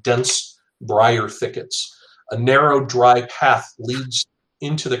by dense briar thickets. A narrow, dry path leads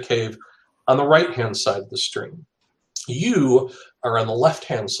into the cave on the right-hand side of the stream. You are on the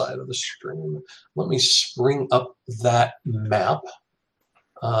left-hand side of the stream. Let me bring up that map.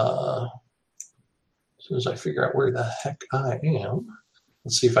 As soon as I figure out where the heck I am,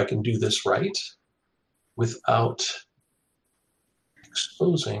 let's see if I can do this right without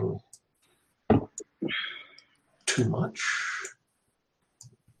exposing too much.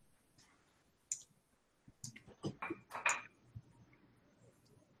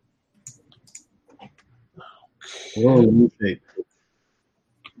 Whoa, let me see.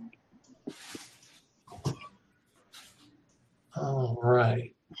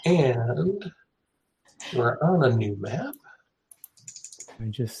 And we're on a new map. I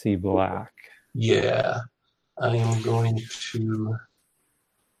just see black. Yeah, I am going to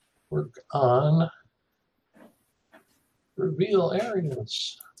work on reveal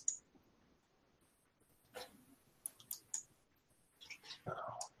areas.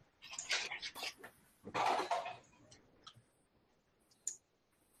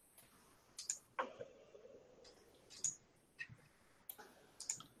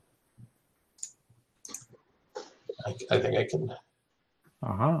 I think I can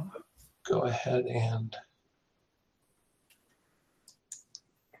go ahead and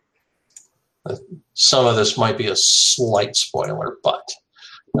some of this might be a slight spoiler, but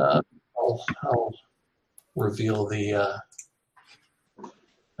I'll reveal the.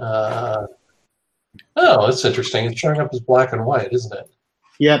 Oh, that's interesting. It's showing up as black and white, isn't it?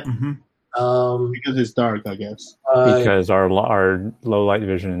 Yep. Mm-hmm. Because it's dark, I guess. Because our low light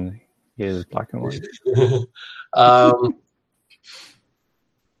vision is black and white.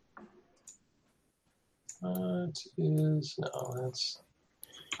 What is no? That's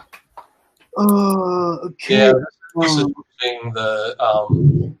okay. yeah. This is using the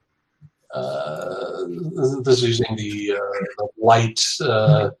this is using the light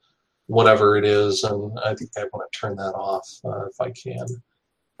whatever it is, and I think I want to turn that off if I can,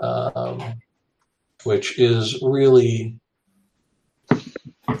 which is really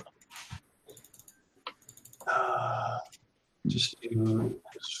just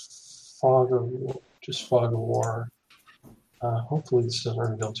fog of war. Hopefully this doesn't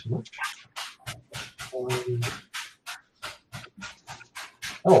reveal too much.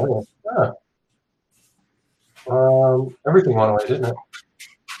 Everything went away, didn't it?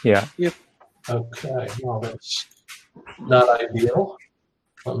 Yeah. Yep. Okay, well that's not ideal.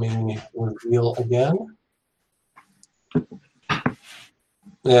 Let me reveal again.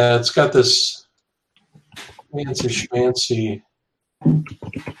 Yeah, it's got this fancy schmancy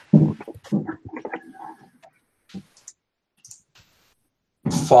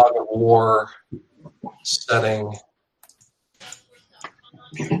fog of war setting.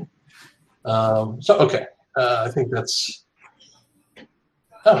 So okay, I think that's.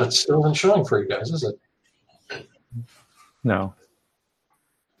 Oh, it's still isn't showing for you guys, is it? No.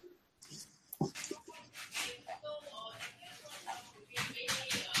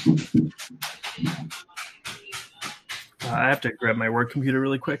 I have to grab my work computer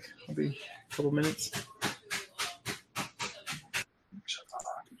really quick. I'll be a couple minutes.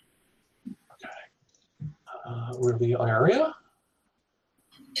 Okay. Reveal area.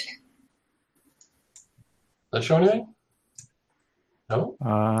 Does that show anything? No?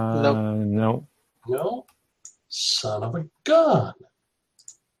 No. No? Son of a gun.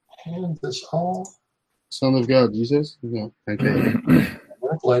 And this all. Son of God, Jesus? No. Okay.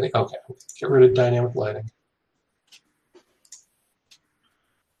 Dynamic lighting. Okay. Get rid of dynamic lighting.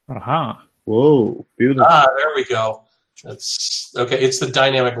 Aha. Whoa. Beautiful. There we go. That's okay. It's the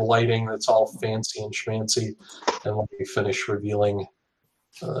dynamic lighting that's all fancy and schmancy. And let me finish revealing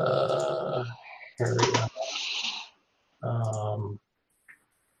area.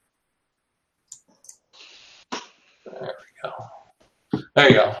 There we go. There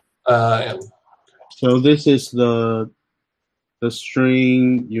you go. And So this is the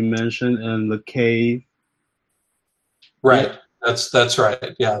string you mentioned and the cave. right. That's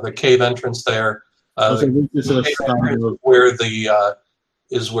right. Yeah, the cave entrance there. So this is a cave side entrance of where the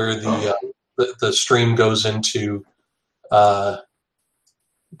the stream goes into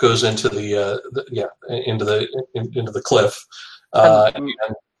the into the cliff.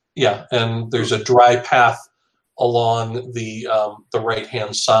 And there's a dry path along the right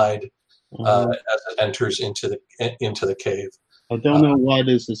hand side as it enters into the cave. I don't know why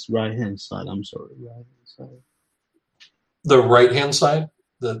this is right hand side. I'm sorry. Right hand side. The right hand side.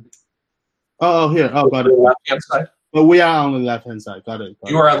 Here. Got The it. left hand side. But we are on the left hand side. Got it.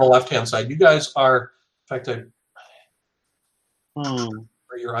 You are on the left hand side. You guys are. In fact,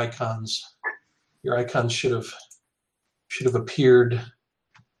 where your icons should have appeared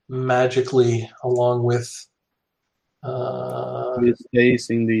magically along with. It stays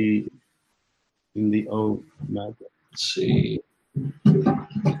in the old map. Let's see.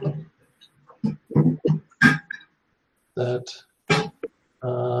 That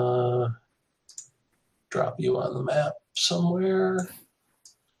drop you on the map somewhere.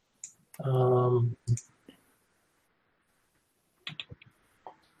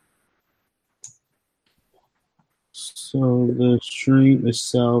 So the stream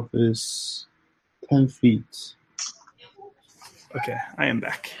itself is 10 feet. Okay, I am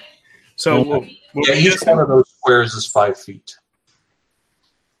back. So each one of those squares is 5 feet.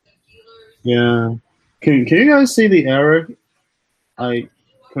 Yeah. Can you guys see the error? I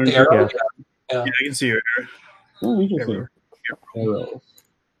The arrow? Yeah, I can see your error. Oh, interesting. Error. Arrow.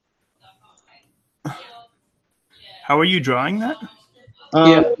 How are you drawing that?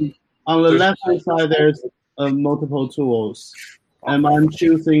 Yeah. On the There's- left-hand side, there's multiple tools, and I'm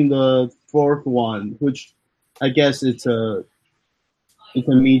choosing the fourth one, which I guess it's a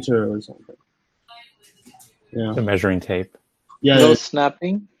meter or something. Yeah. The measuring tape. Yeah. No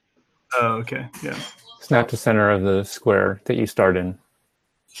snapping. Oh, okay. Yeah. Snap to center of the square that you start in.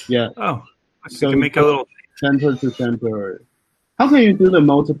 Yeah. Oh, So you can make a little center to center. How can you do the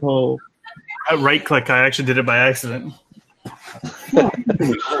multiple? right click. I actually did it by accident.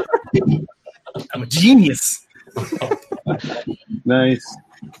 I'm a genius. Nice.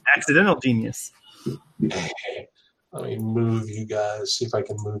 Accidental genius. Let me move you guys. See if I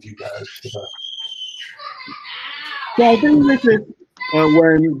can move you guys. So I think this is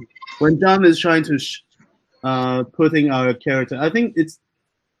when John is trying to putting our character. I think is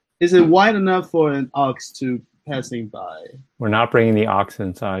it wide enough for an ox to passing by? We're not bringing the ox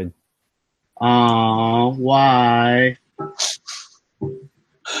inside. Why?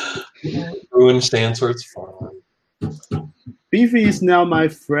 Ruin Sandsworth's farm. Beefy is now my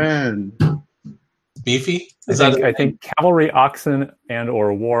friend. Beefy? I think cavalry oxen and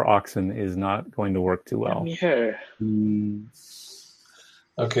or war oxen is not going to work too well. Here.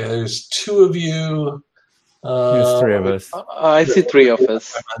 Okay, there's two of you. There's three of us. I see three of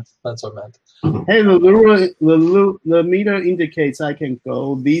us. That's what I meant. Hey, the meter indicates I can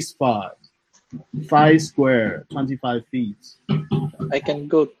go this spot. 5 square, 25 feet. I can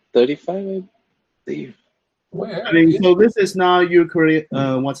go 35, I believe. Where? I mean, so this is now Euclid.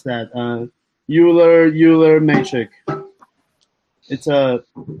 What's that? Euler metric. It's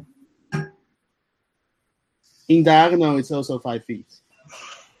in diagonal. It's also 5 feet.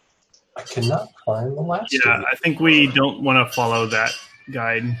 I cannot find the last Yeah, one. I think we don't want to follow that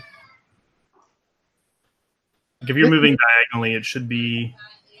guide. Like if you're moving diagonally, it should be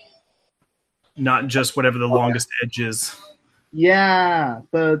not just whatever the longest edge is. Yeah,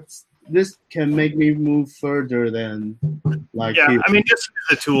 but this can make me move further than like. Yeah, here. I mean, just use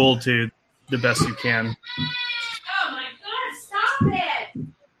the tool to the best you can. Oh my god, stop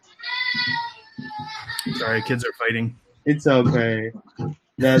it! Sorry, kids are fighting. It's okay.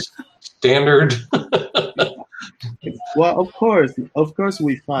 That's Standard. well, of course,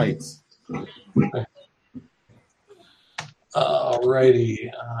 we fight. Alrighty.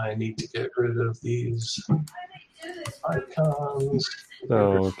 I need to get rid of these icons.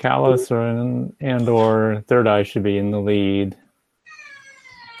 So Callus and/or Third Eye should be in the lead.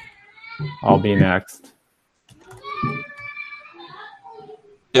 I'll be next.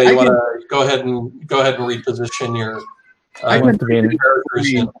 Yeah, you want to go ahead and reposition your Who wants to be in,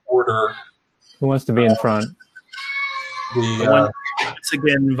 characters in order. who wants to be in front? Once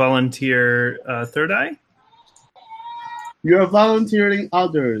again, volunteer Third Eye. You're volunteering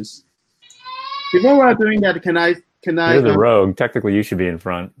others. Before we're doing that, can I? You're the rogue. Technically, you should be in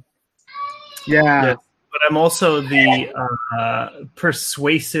front. Yeah. Yes. But I'm also the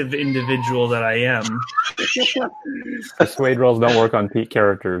persuasive individual that I am. Persuade rolls don't work on peak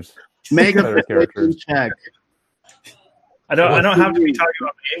characters. Make a Better persuasion check. I don't have to be talking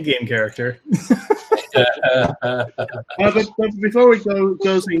about my in-game character. But before we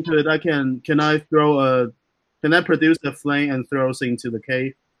goes into it, can I produce a flame and throw us into the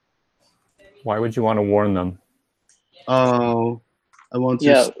cave? Why would you want to warn them? Oh, I want to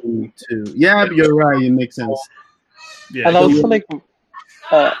Yeah. see too. Yeah, you're right. It makes sense. Yeah. And also, like,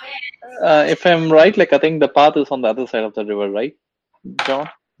 if I'm right, like, I think the path is on the other side of the river, right, John?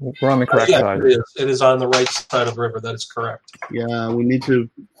 We're on the correct Yeah, side. it is on the right side of the river. That is correct. Yeah, we need to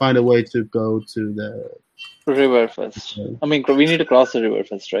find a way to go to the. River first. I mean, we need to cross the river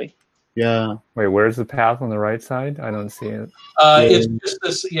first, right? Yeah. Wait, where's the path on the right side? I don't see it. It's just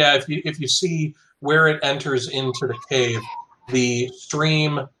this. Yeah, if you see where it enters into the cave, the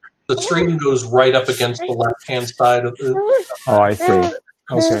stream goes right up against the left hand side of the. Oh, I see.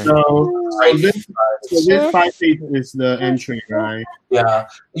 Okay. So this 5 feet is the entry, right? Yeah,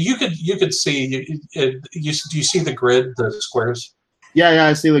 you could see. Do you see the grid, the squares? Yeah,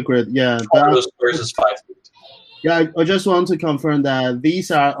 I see the grid. Yeah, One of those squares is 5 feet. yeah. I just want to confirm that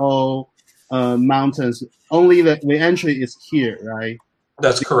these are all mountains. Only the entry is here, right?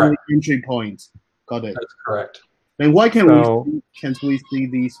 That's The correct. only entry point. Got it. That's correct. Then why can't we see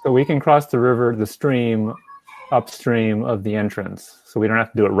these? So we can cross the river, the stream, upstream of the entrance. So we don't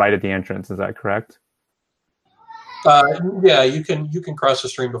have to do it right at the entrance. Is that correct? Yeah, you can cross the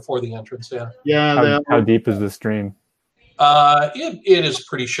stream before the entrance. Yeah. Yeah, How deep is the stream? It is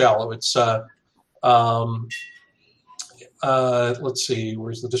pretty shallow. It's let's see,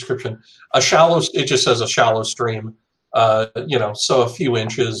 where's the description? It just says a shallow stream. So a few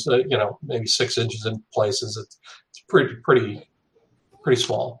inches, maybe 6 inches in places. It's pretty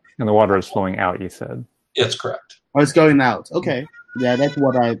small. And the water is flowing out, you said. It's correct. Oh, it's going out. Okay. Yeah, that's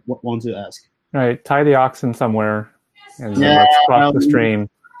what I want to ask. All right, tie the oxen somewhere, and then Yeah, let's cross the stream.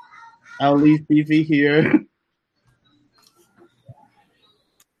 I'll leave Beefy here.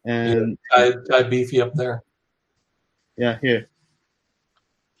 And I Beefy up there. yeah, here.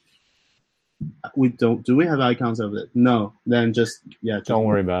 We don't. Do we have icons of it? No. Then just Don't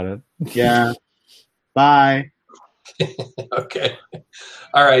worry about it. Yeah. Bye. Okay.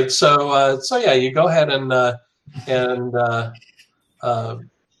 All right. So yeah, you go ahead and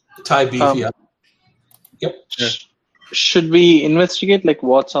tie Beefy up. Yep. Yeah. Should we investigate like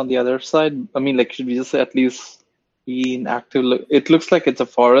what's on the other side? I mean, like, should we just at least be in active? It looks like it's a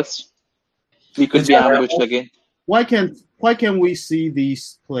forest. We could be ambushed again. Why can't we see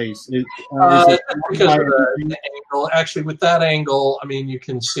these places? Because of the angle. Actually, with that angle, I mean, you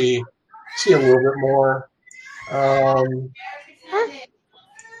can see a little bit more. You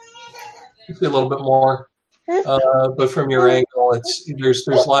see a little bit more, but from your angle, there's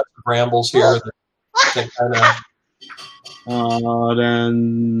lots of brambles here that kind of.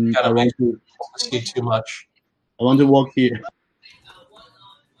 Then I want to see too much. I want to walk here.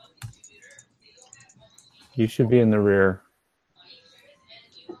 You should be in the rear.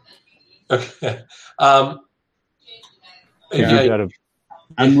 Okay. Yeah.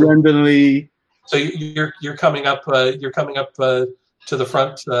 I'm randomly. So you're coming up. You're coming up to the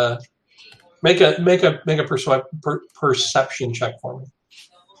front. Make a perception check for me.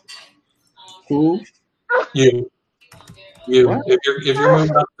 Who? You. What? If you're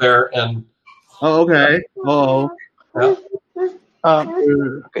moving up there and. Oh, okay. Oh. Yeah.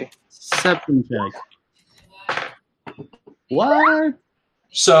 Okay. Perception check. What?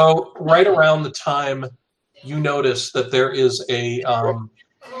 So right around the time you notice that there is there's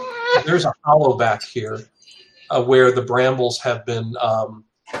a hollow back here where the brambles have been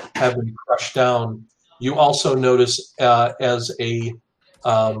crushed down. You also notice as a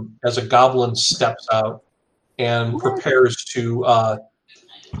goblin steps out and prepares to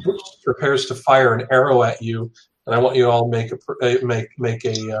fire an arrow at you. And I want you all make a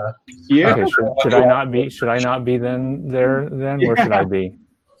Yeah. Okay, should I not be? Should I not be then there? Then where should I be?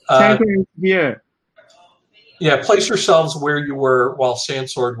 Here. Yeah, place yourselves where you were while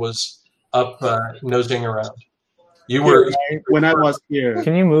Sandsword was up nosing around. You were when I was here.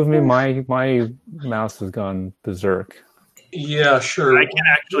 Can you move me? My mouse has gone berserk. Yeah, sure. I can't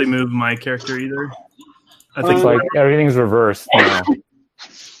actually move my character either. I think It's like everything's reversed now.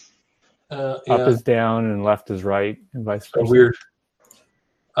 Yeah. Up is down and left is right, and vice versa. Weird.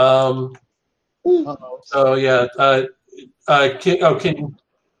 Uh-oh. So yeah. Can you?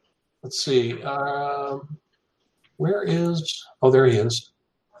 Let's see. Where is? Oh, there he is.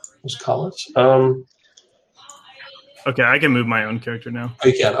 There's Collins. Okay, I can move my own character now. Oh,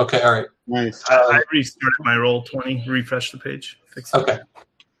 you can. Okay. All right. Nice. I restarted my roll 20. Refresh the page. Fix it. Okay.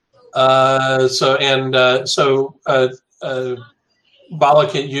 Bala,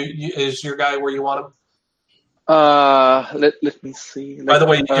 is your guy where you want him? Let me see. By the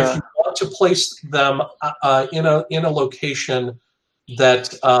way, if you want to place them in a location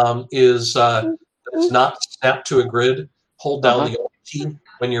that is not snapped to a grid, hold down the Alt key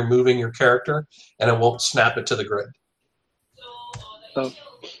when you're moving your character, and it won't snap it to the grid.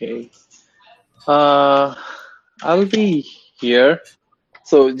 Okay. I'll be here.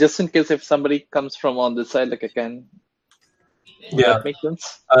 So just in case if somebody comes from on this side, like I can. Yeah. That makes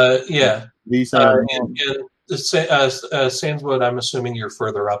sense. Yeah. These are. Sandswood, I'm assuming you're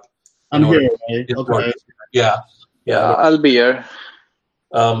further up. I'm here. Right? Okay. Yeah. I'll be here.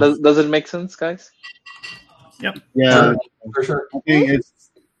 Does it make sense, guys? Yep. Yeah. For sure. I think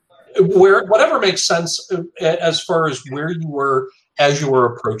it's whatever makes sense as far as where you were as you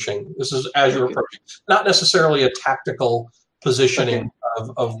were approaching. This is as you were approaching, not necessarily a tactical positioning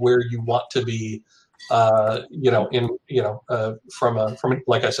of where you want to be. From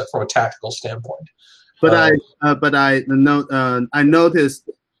like I said, from a tactical standpoint. But I noticed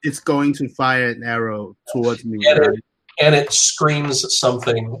it's going to fire an arrow towards me. And it screams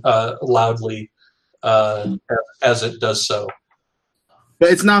something loudly as it does so.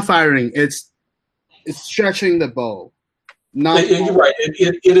 But it's not firing. It's stretching the bow. You're right.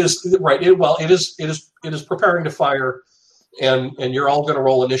 It is right. It is preparing to fire, and you're all going to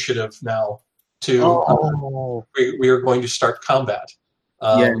roll initiative now. We are going to start combat.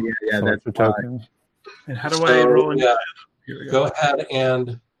 That's token. And how do I roll? Here we Go ahead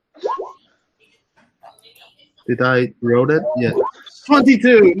and Did I roll it? Yeah.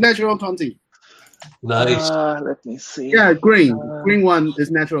 22, natural 20. nice. Let me see. Yeah, green. Green one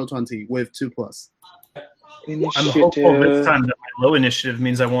is natural 20 with 2+. I'm hopeful this Initiative. time that my low initiative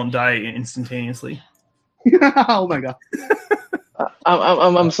means I won't die instantaneously. Oh my god.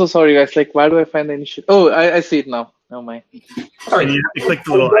 I'm so sorry, guys. Like, why do I find the initiative? Oh, I see it now. Never mind. Sorry. And you click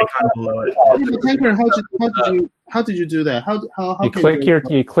the little icon below it. Tanker, how did you do that? How You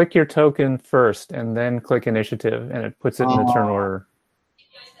can click your token first, and then click initiative, and it puts it in the turn order.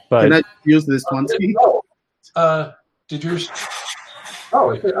 But Can I use this 20? Did yours?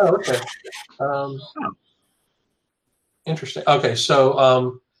 Oh, okay. Interesting. Okay,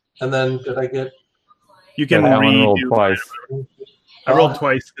 so and then did I get? You can Alan rolled redo. twice. I rolled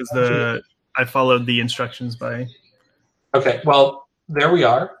twice because I followed the instructions by. Okay, well there we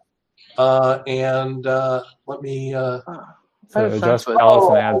are, and let me. So adjust Alice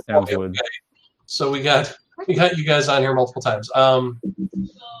and add Sandswood. Okay. So we got you guys on here multiple times.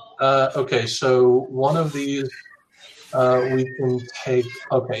 Okay, so one of these we can take.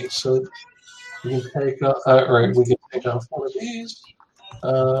 Okay, so we can take. Right, we can take off one of these.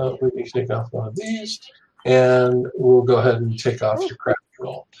 We can take off one of these, and we'll go ahead and take off your craft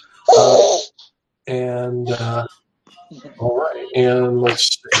roll. All right, and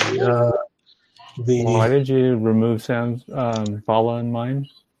let's see. Why did you remove Sam's Vala and mine?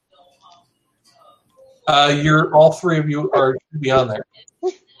 All three of you should be on there.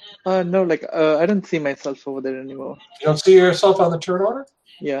 No, like I don't see myself over there anymore. You don't see yourself on the turn order?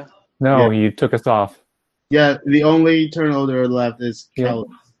 Yeah. No, you took us off. Yeah, the only turn order left is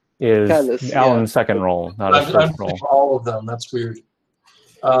Callus. Is Callus, Alan's second roll, not his I'm first roll. all of them. That's weird.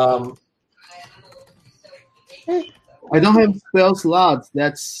 I don't have spell slots.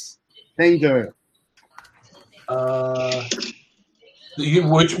 That's danger.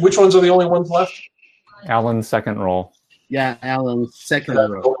 Which ones are the only ones left? Alan's second roll. Yeah, Alan's second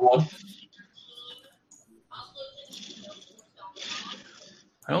That's row. the only one.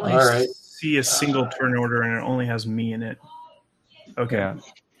 I only All right. see a single turn order and it only has me in it. Okay. Yeah.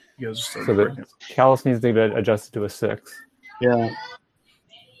 You guys are So that Callus needs to be adjusted to a 6. Yeah.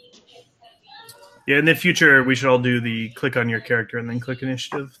 Yeah, in the future, we should all do the click on your character and then click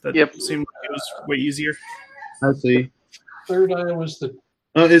initiative. That seemed like it was way easier. I see. Third eye was the.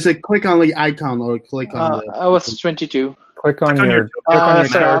 Is it click on the icon or click on the? I was 22. Click on your Sorry,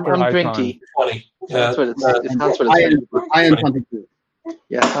 character I'm icon. 20. 20. Yeah. That's what it's. It sounds what it's. I am 22.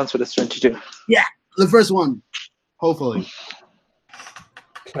 Yeah, sounds what it's 22. Yeah, the first one. Hopefully.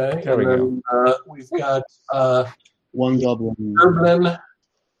 Okay. There we go. We've got one goblin. Urban.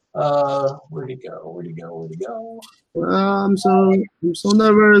 Where'd he go? I'm so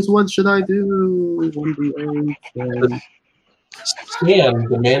nervous. What should I do? 1d8. Scan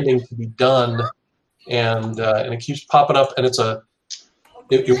demanding to be done, and it keeps popping up, and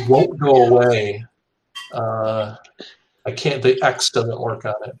it won't go away. I can't. The X doesn't work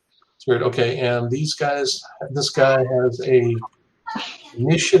on it. It's weird. Okay, and these guys. This guy has a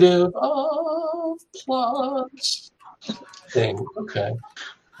initiative of plus thing. Okay.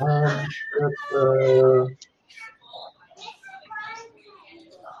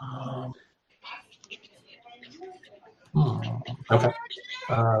 Okay.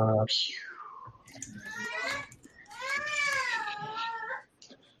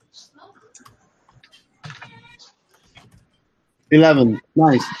 11.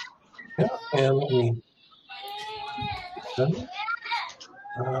 Nice. Yeah, and let me.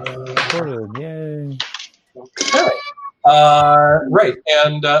 Yay. Okay. Right,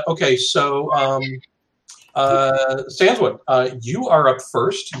 and okay, so Sandswood, you are up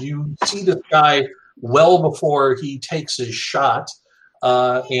first. You see this guy well before he takes his shot,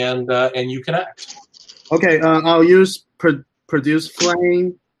 and you can act. Okay, I'll use produce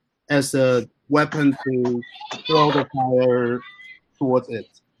flame as a weapon to throw the fire towards it.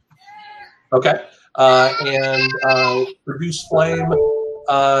 Okay, and produce flame.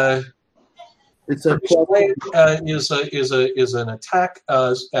 It's a flame is an attack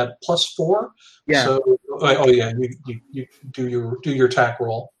at +4. Yeah. So you do your attack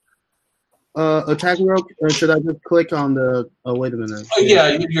roll. Attack roll. Should I just click on the? Oh, wait a minute.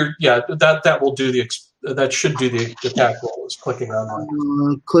 That will do that should do the attack roll. Is clicking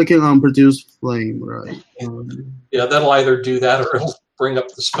on clicking on produce flame, right? That'll either do that or it'll bring up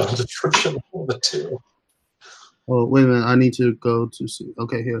the spell description of the two. Oh, wait a minute. I need to go to see.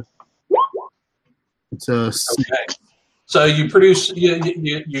 Okay, here. It's a. Okay. So you produce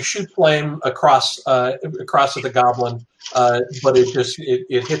you shoot flame across at the goblin, but it hits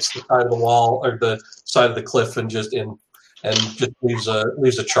the side of the wall or the side of the cliff and just and just leaves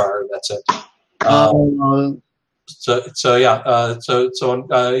a char. That's it. Uh, So yeah. Are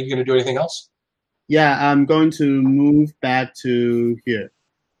you gonna do anything else? yeah, I'm going to move back to here.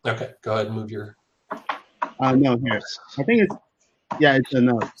 Okay, go ahead and move your. No, here. I think it's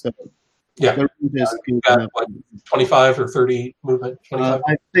enough. So Yeah. the range is good Got enough. what, 25 or 30 movement? 25.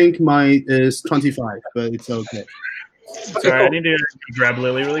 I think mine is 25, but it's okay. Sorry, I need to grab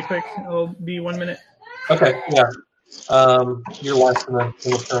Lily really quick. It'll be 1 minute. Okay, yeah. You're last in the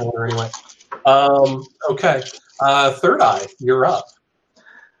turn order anyway. Okay. Third Eye, you're up.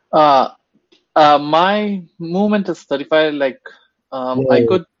 My movement is 35. Like, I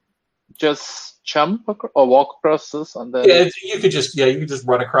could just jump or walk across this, and then You could just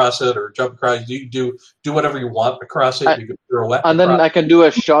run across it or jump across. You do whatever you want across it. You can throw a weapon. And then across. I can do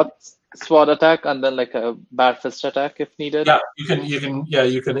a short sword attack, and then like a bat fist attack if needed. Yeah, you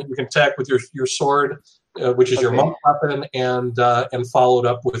can attack with your sword, which is your monk weapon, and followed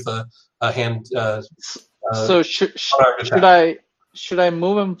up with a hand. So should I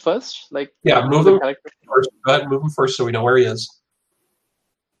move him first? Like move him first. Go ahead, move him first so we know where he is.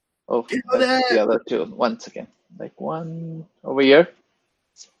 Oh, that's the other two. Once again, like one over here,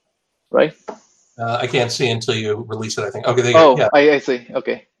 right? I can't see until you release it. I think. Okay. I see.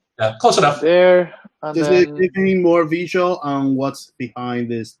 Okay. Yeah, close enough. There. Does it give me more visual on what's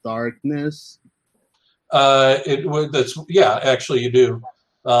behind this darkness? Actually, you do.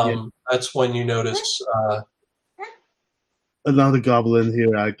 That's when you notice. Another goblin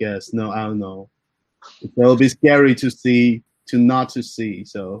here, I guess. No, I don't know. It'll be scary to see, not to see.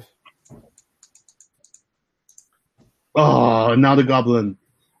 So. Oh, another goblin.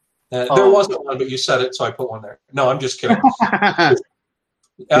 There wasn't one, but you said it, so I put one there. No, I'm just kidding.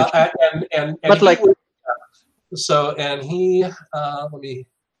 He let me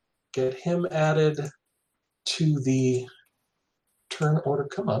get him added to the turn order.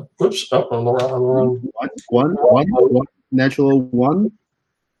 Come on. Whoops. Oh, on the wrong. One. Natural 1.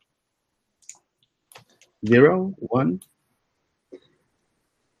 0. 1.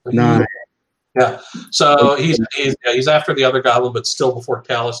 9. Yeah. So he's after the other goblin, but still before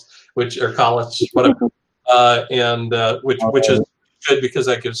Callus, whatever. Which is good because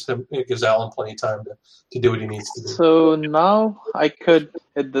it gives Alan plenty of time to do what he needs to do. So now I could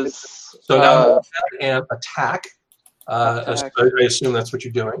hit this. So now go ahead and attack. I assume that's what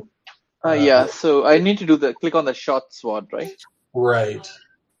you're doing. Yeah. So I need to click on the short sword, right? Right.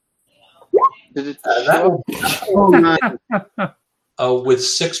 Did it? With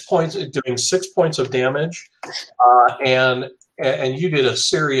 6 points, doing 6 points of damage, and you did a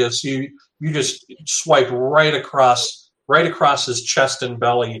serious. You just swiped right across his chest and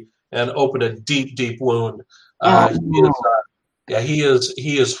belly and opened a deep wound. He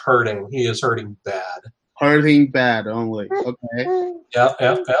is hurting. He is hurting bad. Hurting bad only. Okay. Yeah.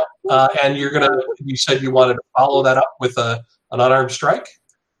 And you said you wanted to follow that up with an unarmed strike.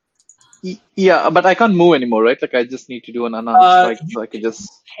 Yeah, but I can't move anymore, right? Like I just need to do an unarmed strike, so I can just.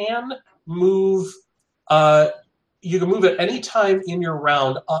 Can move. You can move at any time in your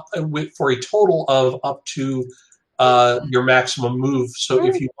round for a total of up to your maximum move. So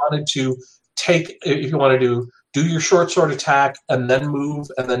if you wanted to do your short sword attack and then move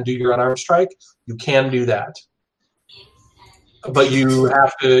and then do your unarmed strike, you can do that. But you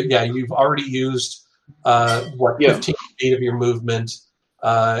have to. Yeah, you've already used 15 feet of your movement.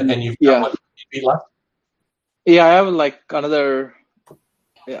 And you've got what, 50 feet left? Yeah, I have like another.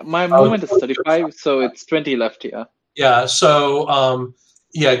 Yeah, my movement is 35, so it's 20 left. Yeah. Yeah. So,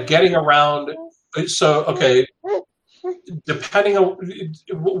 getting around. So, okay. Depending on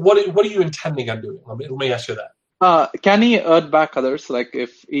what are you intending on doing? Let me ask you that. Can he hurt back others? Like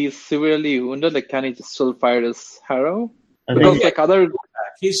if he's severely wounded, like can he just still fire his arrow?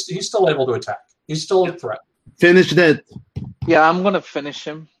 He's still able to attack. He's still a threat. Finish that. Yeah, I'm gonna finish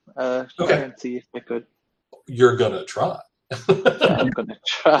him. Okay. Try and see if I could. You're gonna try. I'm gonna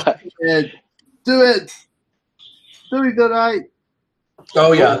try. Yeah, do it. Do it, good eye.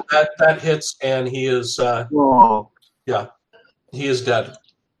 Oh yeah, that hits, and he is. He is dead.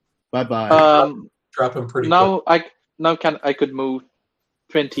 Bye bye. Drop him pretty. Quick. I could move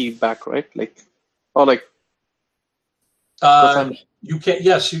 20 back, right? You can.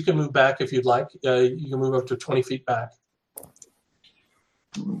 Yes, you can move back if you'd like. You can move up to 20 feet back.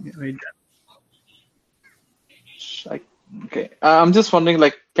 Okay. I'm just wondering,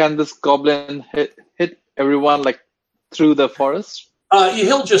 like, can this goblin hit everyone like through the forest?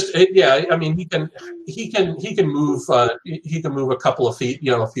 He'll just. I mean, he can move. He can move a couple of feet,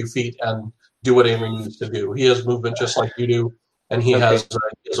 a few feet, and do whatever he needs to do. He has movement just like you do, and he has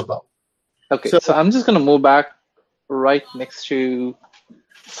a bow. Okay. So I'm just gonna move back right next to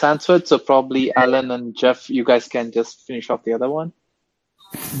Sandsworth, so probably Alan and Jeff, you guys can just finish off the other one.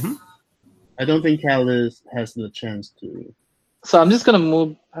 I don't think Callis has the chance to. So I'm just gonna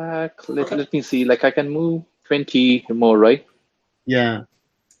move back. Let me see. Like I can move 20 more, right? Yeah.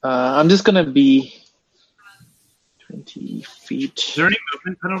 I'm just gonna be 20 feet. Is there any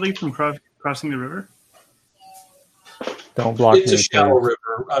movement penalty from crossing the river? Don't block It's me, a shallow please.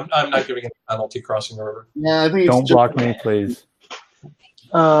 river. I'm not giving any penalty crossing the river. Yeah, I think it's Don't block me, please.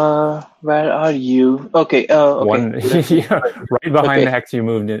 Where are you? Okay. Okay. One, yeah, right behind Okay. the hex you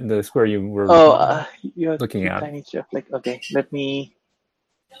moved in the square you were You're looking at. tiny, Jeff. Like, okay, let me.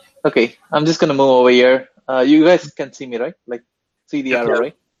 Okay, I'm just gonna move over here. You guys can see me, right? Like, see the arrow,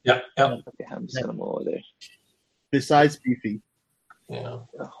 right? Yeah. Okay, I'm just gonna move over there. besides Beefy. Yeah.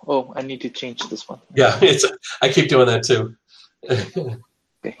 Oh, I need to change this one. Yeah, I keep doing that too.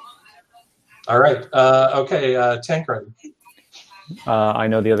 Okay. All right. Okay, Tankred. I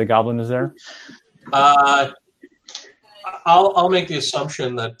know the other goblin is there. I'll make the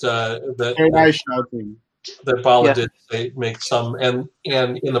assumption that Very nice shouting. that Bala Yeah. did make some, and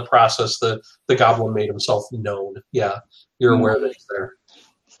in the process, the goblin made himself known. Yeah, you're aware that he's there.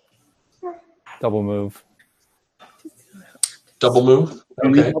 Double move. Double move.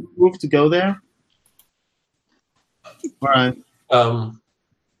 Can we Okay. move to go there? All right. Oh,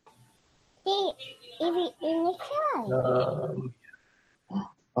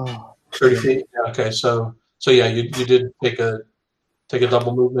 30 feet. Yeah, okay, so yeah, you did take a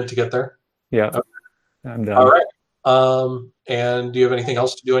double movement to get there. Yeah. Okay. I'm done. All right. And do you have anything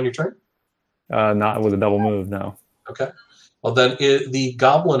else to do on your turn? Not with a double move, no. Okay. Well, then the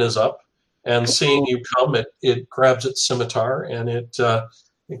goblin is up, and seeing you come, it grabs its scimitar and it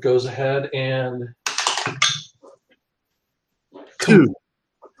goes ahead and 2.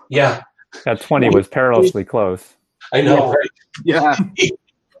 Yeah, That 20 was perilously close. I know. Right? Yeah.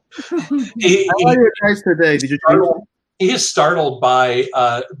 He, How are your guys today? Did you change? he is startled by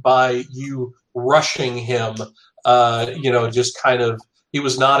you rushing him. Just kind of. He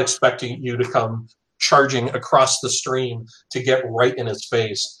was not expecting you to come charging across the stream to get right in his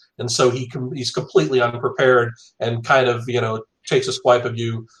face, and so he's completely unprepared and kind of takes a swipe of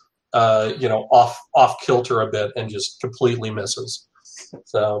you, off kilter a bit and just completely misses.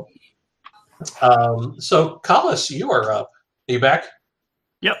 So Collis, you are up. Are you back?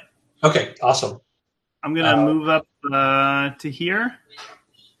 Yep. Okay, awesome. I'm gonna move up to here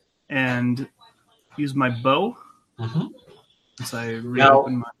and use my bow. Mm-hmm. As I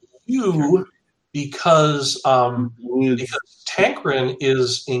reopen my. You, because Tankrin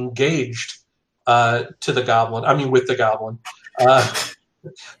is engaged to the goblin. I mean, with the goblin.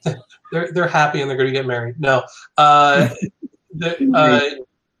 They're happy and they're going to get married. No,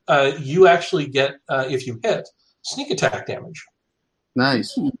 you actually get, if you hit, sneak attack damage.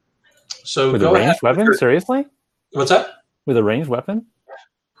 Nice. So With a go ahead. ranged weapon? Seriously? What's that? With a ranged weapon?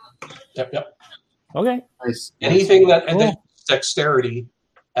 Yep. Okay. Nice. Anything that Cool. dexterity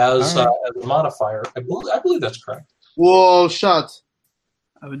as All a modifier. I believe that's correct. Whoa, shot.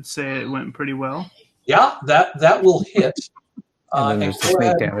 I would say it went pretty well. Yeah, that will hit. And then there's the go sneak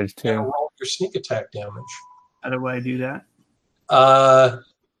ahead damage and too. roll your sneak attack damage. How do I do that? I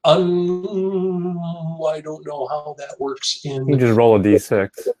don't know how that works in. You can just roll a d6.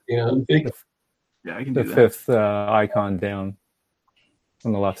 Yeah, Yeah, I can The do that. fifth icon down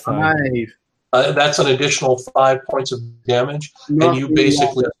on the left side. 5. that's an additional 5 points of damage, Not and you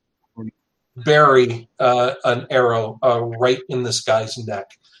basically bury an arrow right in this guy's neck,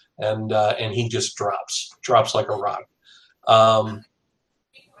 and he just drops like a rock.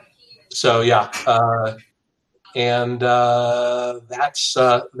 So yeah, and that's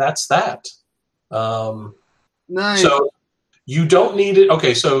that. Nice. So you don't need it.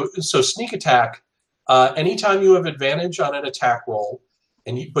 Okay, so sneak attack. Anytime you have advantage on an attack roll,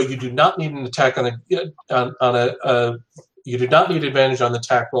 but you do not need an attack you do not need advantage on the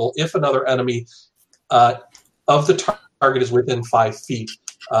attack roll if another enemy of the target is within 5 feet,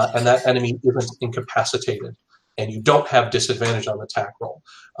 and that enemy isn't incapacitated, and you don't have disadvantage on the attack roll.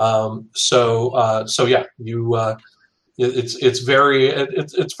 So yeah, you. It's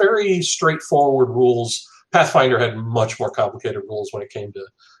very straightforward rules. Pathfinder had much more complicated rules when it came to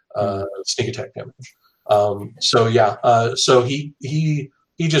sneak attack damage. So he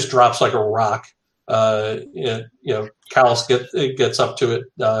just drops like a rock. Callus gets up to it,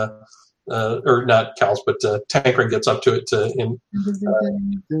 or not Callus, but Tankrin gets up to it in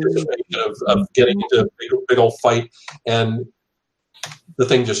anticipation of getting into a big old fight, and the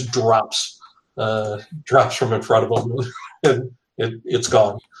thing just drops from in front of him, and it's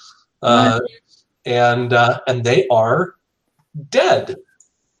gone. and they are dead.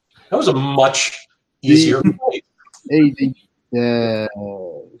 That was a much easier fight. Yeah.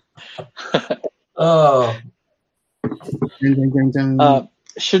 Oh,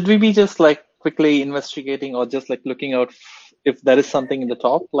 Should we be just like quickly investigating, or just like looking out if there is something in the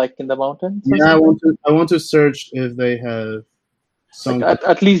top, like in the mountains? Or Yeah, something? I want to search if they have some. Like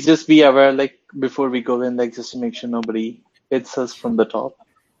at least just be aware, like before we go in, like just to make sure nobody hits us from the top.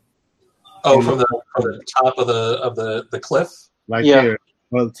 from the top of the cliff. Like Yeah. here,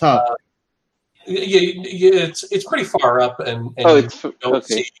 well, top. It's pretty far up, and Oh, you it's don't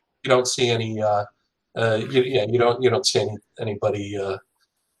okay. see any. You don't see anybody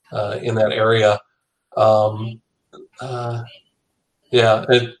in that area.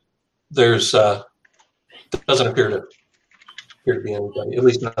 There's doesn't appear to be anybody. At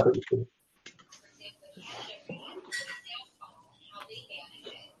least not that we see.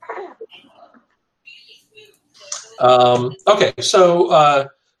 Okay, so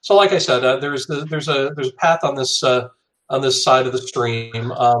like I said, there's a path on this side of the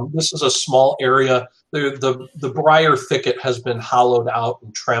stream. This is a small area. The briar thicket has been hollowed out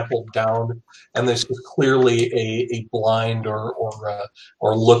and trampled down, and this is clearly a blind or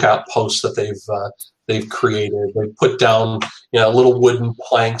lookout post that they've created. They've put down little wooden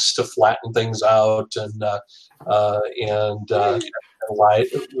planks to flatten things out, and lie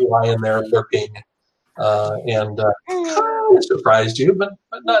in there lurking. Kind of surprised you, but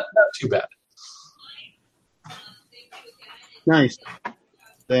not too bad. Nice.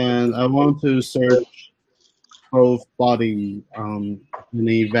 Then I want to search both body,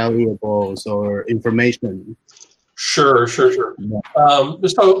 any valuables or information. Sure. Yeah.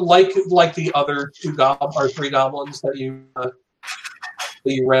 So like the other three goblins that you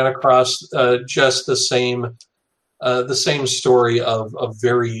ran across, just the same story of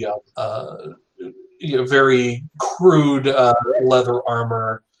very very crude leather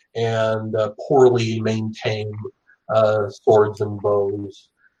armor and poorly maintained swords and bows.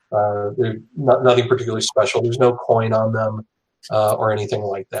 They're nothing particularly special. There's no coin on them or anything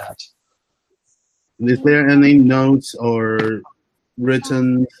like that. Is there any notes or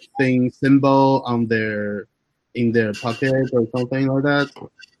written symbol in their pocket or something like that?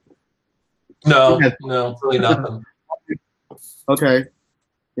 No, really nothing. Okay.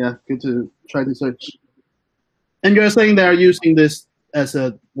 Yeah, good to try to search. And you're saying they are using this as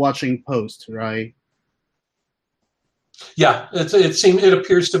a watching post, right? Yeah, it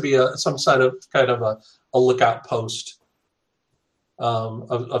appears to be some sort of kind of a lookout post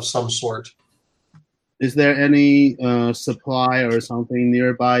of some sort. Is there any supply or something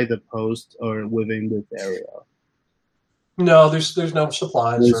nearby the post or within this area? No, there's no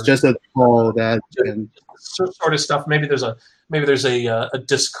supplies. It's just a call that sort of stuff. Maybe there's a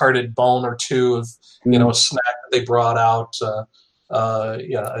discarded bone or two of a snack that they brought out.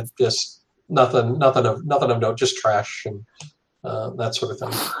 Just nothing of note, just trash and that sort of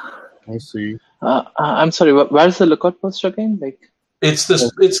thing. I see. I'm sorry. Where's the lookout post again? Like it's this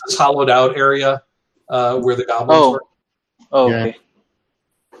hollowed out area where the goblins were. Oh, Yeah. okay.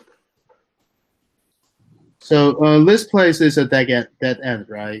 So this place is a dead end,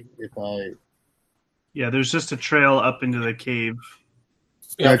 right? Yeah, there's just a trail up into the cave.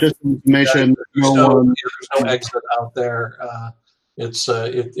 Yeah, just information. There's no exit out there. It's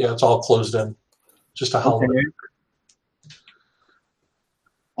all closed in. Just a hollow. Okay.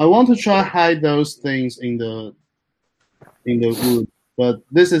 I want to try hide those things in the wood, but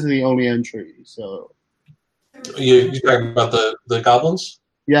this is the only entry. So You talking about the goblins?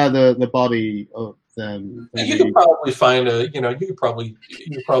 yeah, the body of them. You could probably find you could probably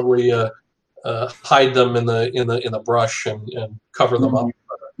hide them in the brush and cover them up.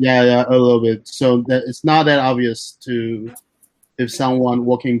 Yeah, a little bit. So that it's not that obvious if someone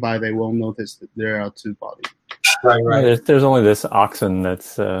walking by, they won't notice that there are two bodies. Right. There's only this oxen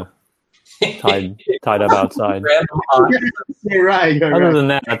that's tied up outside. Random ox. You're right. Other than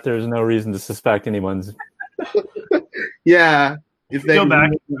that, there's no reason to suspect anyone's. Yeah, if they Go back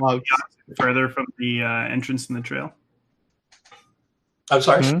further from the entrance in the trail. I'm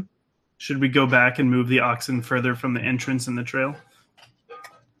sorry. Hmm? Should we go back and move the oxen further from the entrance in the trail?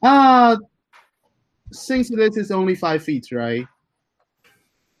 Since this is only 5 feet, right?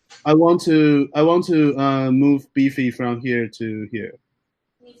 I want to move Beefy from here to here.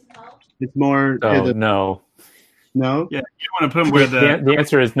 It's more. Oh, no. No. Yeah, you want to put him where The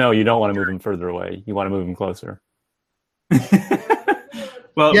answer is no. You don't want to move him further away. You want to move him closer.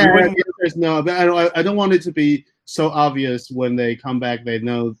 Well, Yeah, we wouldn't- there's no. But I don't want it to be so obvious when they come back. They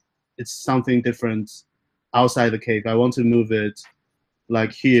know it's something different outside the cave. I want to move it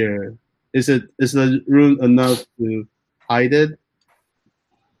like here Is the room enough to hide it?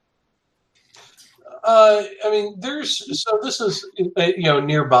 I mean, this is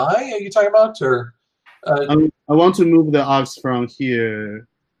nearby. Are you talking about, or? I want to move the ox from here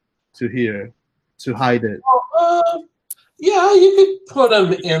to here to hide it. Yeah, you could put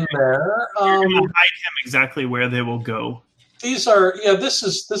them in there. You're going to hide him exactly where they will go. These are This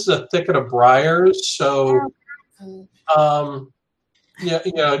is a thicket of briars, so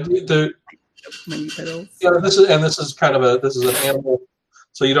this is kind of this is an animal,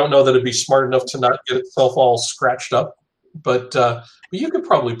 so you don't know that it'd be smart enough to not get itself all scratched up, but you could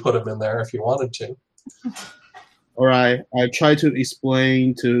probably put them in there if you wanted to. All right, I try to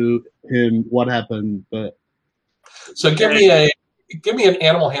explain to him what happened, but so give me an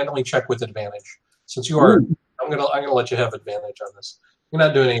animal handling check with advantage. Since you are, I'm gonna let you have advantage on this. You're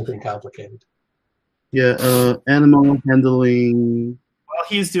not doing anything complicated. Yeah, animal handling. While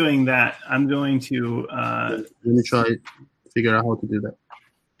he's doing that, I'm going to Let me try to figure out how to do that.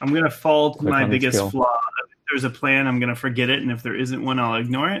 I'm going to fall to Click my on the biggest skill. flaw. If there's a plan, I'm going to forget it, and if there isn't one, I'll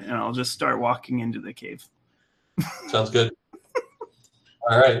ignore it, and I'll just start walking into the cave. Sounds good.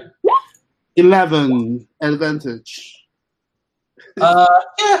 All right. 11 advantage. Yeah,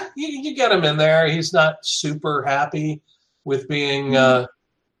 you get him in there. He's not super happy with being, with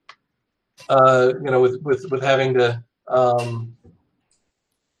having to come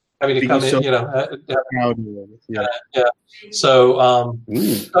in, yeah. So,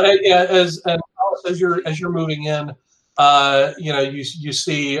 as you're moving in, you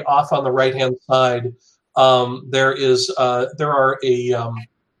see off on the right hand side, there are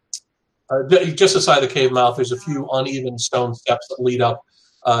just aside the cave mouth, there's a few uneven stone steps that lead up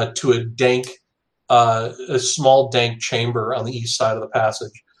to a small dank chamber on the east side of the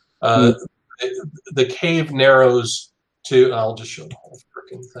passage. The cave narrows to. I'll just show the whole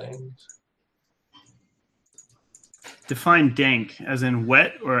freaking thing. Define dank, as in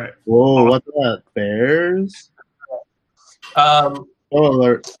wet or. Whoa! What's that? Bears?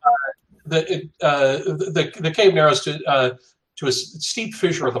 Alert! The cave narrows to a steep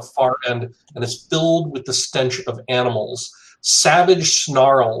fissure at the far end, and is filled with the stench of animals. Savage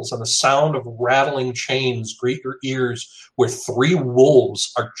snarls and the sound of rattling chains greet your ears, where 3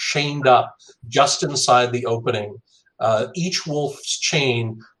 wolves are chained up just inside the opening. Each wolf's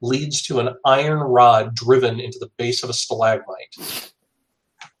chain leads to an iron rod driven into the base of a stalagmite.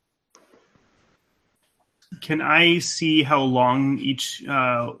 Can I see how long each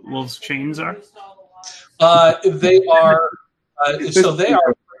wolf's chains are? They are.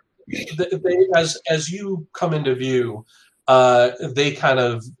 As you come into view, they kind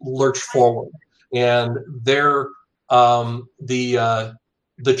of lurch forward, and they're the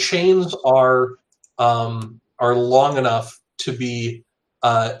chains are long enough to be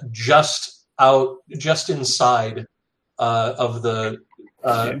just inside of the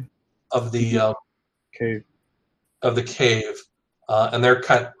Cave. Of the cave, and they're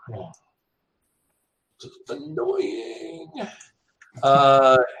kind of annoying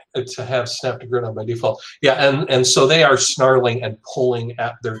to have snap to grid on by default. Yeah, and so they are snarling and pulling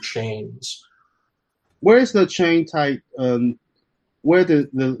at their chains. Where is the chain tight? Where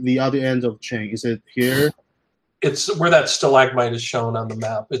the other end of chain? Is it here? It's where that stalagmite is shown on the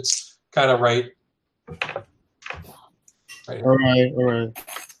map. It's kind of right here. All right.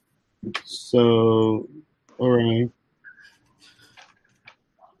 So, all right.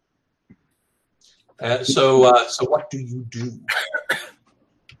 So what do you do?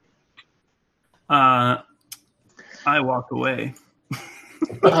 I walk away.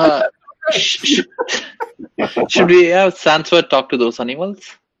 Should we have Sansworth talk to those animals?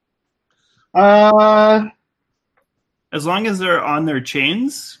 As long as they're on their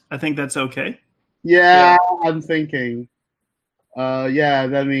chains, I think that's okay. Yeah. I'm thinking.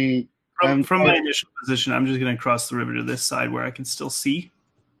 Let me. From my initial position, I'm just going to cross the river to this side where I can still see,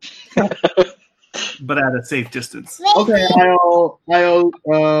 but at a safe distance. Okay, I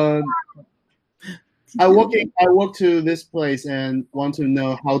walk to this place and want to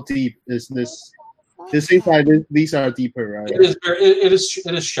know how deep is this. It seems like these are deeper, right? It is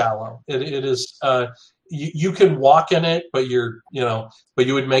shallow. It is. You can walk in it, but you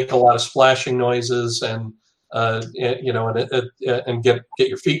would make a lot of splashing noises and get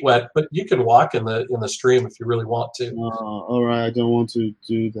your feet wet. But you can walk in the stream if you really want to. All right, I don't want to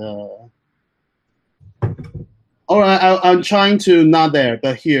do that. All right, I'm trying to not there,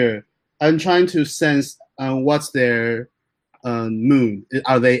 but here. I'm trying to sense what's their mood.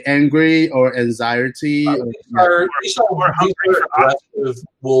 Are they angry or anxiety? These are aggressive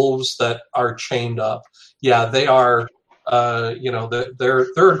wolves that are chained up. Yeah, they are. They're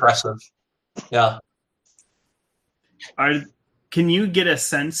aggressive. Yeah. Can you get a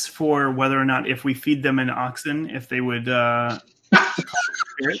sense for whether or not if we feed them an oxen, if they would? I'm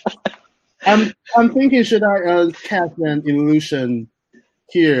thinking, should I cast an illusion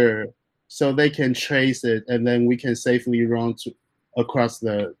here so they can trace it, and then we can safely run across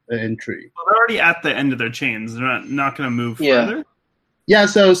the entry. Well, they're already at the end of their chains. They're not going to move further. Yeah.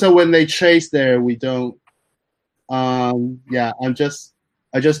 So when they trace there, we don't. Yeah. I just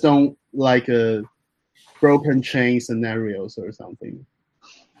don't like broken chain scenarios or something.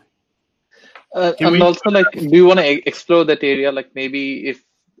 And also, like, do you want to explore that area? Like, maybe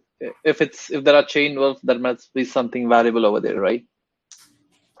if there are chain wolves, there must be something valuable over there, right?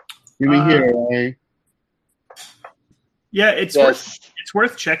 You mean here, right? Yeah, it's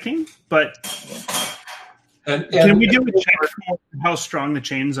worth checking, but can we do a check for how strong the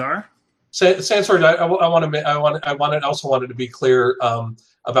chains are? Sandsword, I also wanted to be clear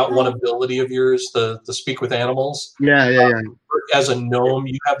about one ability of yours, the speak with animals. Yeah. As a gnome,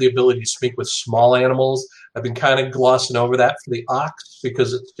 you have the ability to speak with small animals. I've been kind of glossing over that for the ox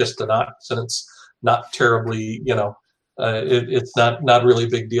because it's just an ox and it's not terribly, it's not really a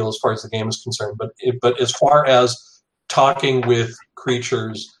big deal as far as the game is concerned. But as far as talking with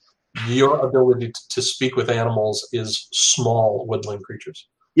creatures, your ability to speak with animals is small woodland creatures.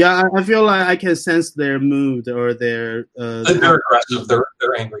 Yeah, I feel like I can sense their mood or their. They're aggressive. They're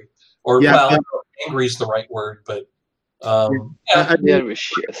angry, angry is the right word, but they're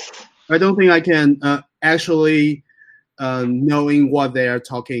vicious. I don't think I can actually knowing what they are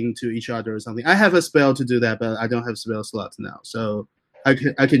talking to each other or something. I have a spell to do that, but I don't have spell slots now, so I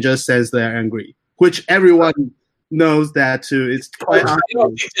can just sense they're angry, which everyone knows that too. It's quite I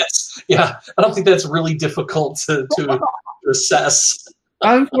don't think that's really difficult to assess.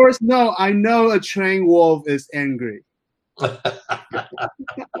 Of course, no. I know a trained wolf is angry.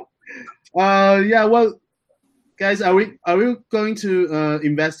 Yeah. Well, guys, are we going to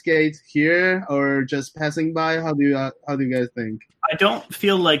investigate here or just passing by? How do you guys think? I don't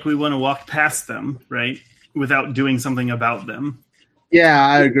feel like we want to walk past them, right, without doing something about them. Yeah,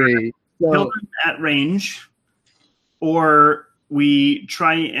 I agree. Kill them at range, or we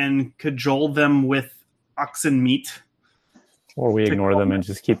try and cajole them with oxen meat. Or we ignore them and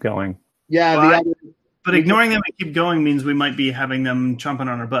just keep going. Yeah, but ignoring them and keep going means we might be having them chomping on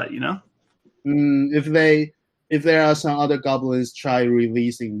our butt, If there are some other goblins, try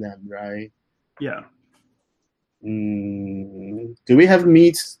releasing them, right? Yeah. Do we have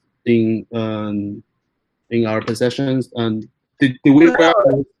meat in our possessions? Did we?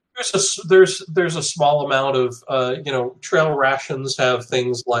 There's a small amount of trail rations have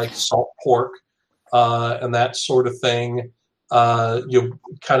things like salt pork and that sort of thing.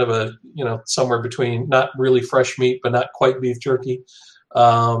 Kind of somewhere between not really fresh meat but not quite beef jerky.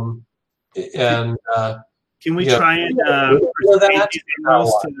 Can we try and persuade these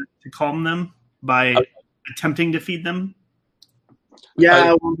animals to calm them by attempting to feed them? Yeah,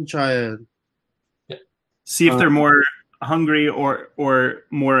 I want to try it. See if they're more hungry or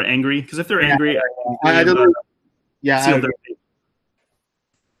more angry. Because if they're angry, I don't know. Yeah.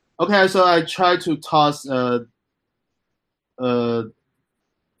 Okay, so I try to toss dried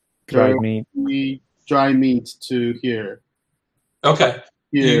meat to here. Okay.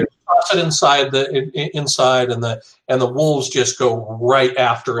 Here. You toss it inside, and the wolves just go right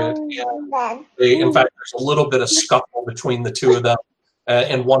after it. And in fact, there's a little bit of scuffle between the two of them,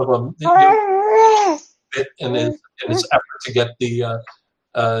 and one of them bit in his effort to get the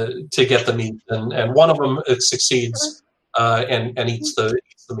meat, and one of them succeeds and eats the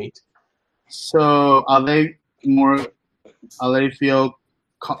meat. So are they feel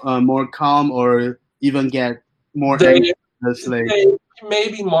more calm or even get more angry? They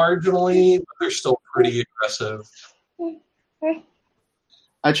maybe marginally, but they're still pretty aggressive.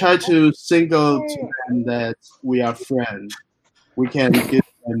 I try to signal to them that we are friends. We can give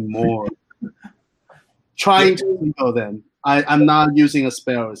them more. Trying to signal them. I'm not using a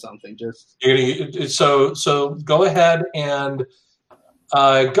spell or something. Just so go ahead and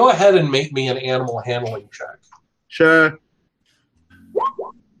make me an animal handling check. Sure.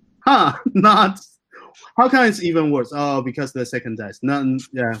 Not. How come it's even worse? Oh, because the second dice. None.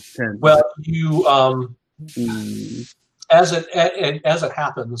 Yeah, 10. Well, you as it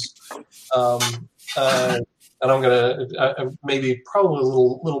happens, and I'm gonna maybe probably a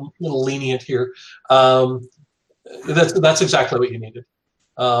little lenient here. That's exactly what you needed.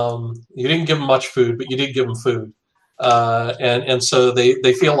 You didn't give them much food, but you did give them food, and so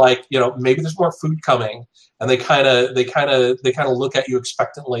they feel like maybe there's more food coming, and they kind of look at you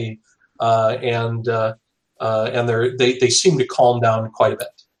expectantly, and they seem to calm down quite a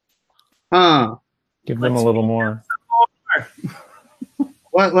bit. Huh. Give them a little more.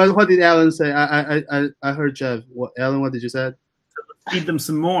 What did Alan say? I heard Jeff. Alan, what did you say? Feed them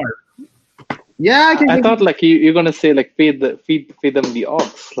some more. Yeah, I thought like you're gonna say like feed them the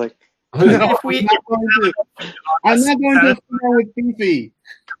ox. Like No, I'm not going to. I'm not going to feed them with Beefy.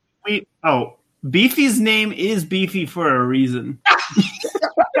 Beefy's name is Beefy for a reason.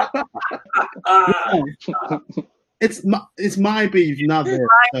 It's my beef, not theirs.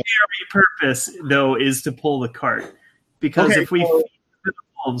 Primary purpose, though, is to pull the cart. Because if we feed the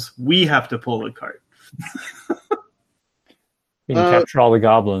wolves, we have to pull the cart. We can capture all the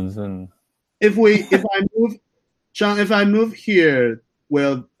goblins and. If I move, John, if I move here,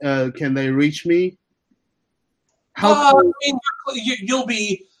 can they reach me? You'll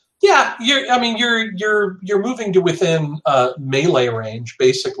be. Yeah, you're moving to within melee range,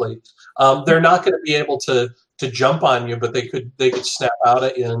 basically. They're not going to be able to jump on you, but they could snap out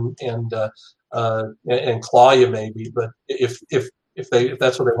at you and claw you maybe. But if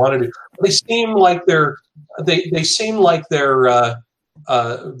that's what they want to do, they seem like they're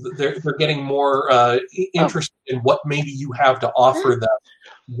getting more interested in what maybe you have to offer them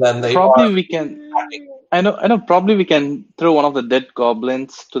than they probably are. We can. I know. Probably we can throw one of the dead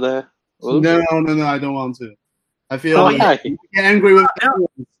goblins to the wolves. No, I don't want to. I feel angry with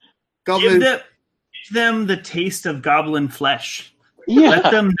goblins. Give them the taste of goblin flesh. Yeah.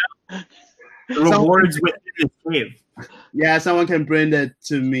 Let them know the rewards within the cave. Yeah, someone can bring it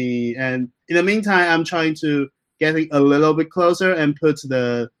to me, and in the meantime, I'm trying to get a little bit closer and put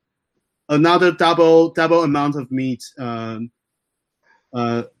another double amount of meat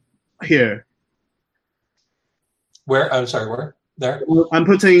here. Where? I'm sorry. Where? There. I'm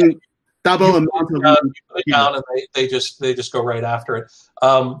putting double amount of meat. You put it down, and they just go right after it.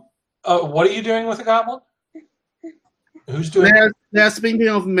 What are you doing with the goblin? Who's doing? They're thinking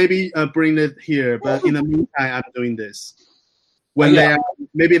of maybe bring it here, but in the meantime, I'm doing this. When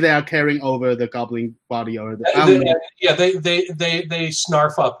they are carrying over the goblin body or the they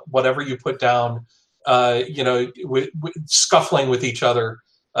snarf up whatever you put down, with scuffling with each other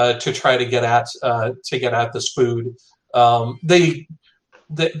to try to get at this food. They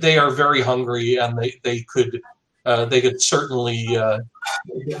are very hungry, and they could certainly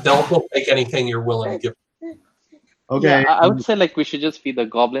they'll take anything you're willing to give. Okay, yeah, I would say like we should just feed the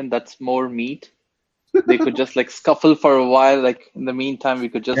goblin that's more meat. They could just like scuffle for a while. Like in the meantime, we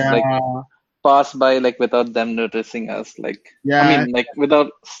could just like pass by like without them noticing us. Like I mean, like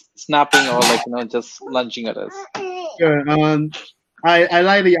without snapping or like just lunging at us. Sure. I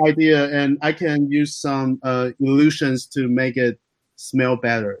like the idea, and I can use some illusions to make it smell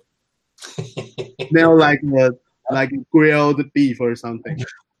better. Smell like grilled beef or something.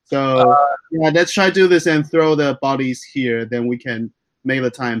 So let's try to do this and throw the bodies here. Then we can make the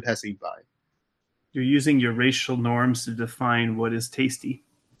time passing by. You're using your racial norms to define what is tasty.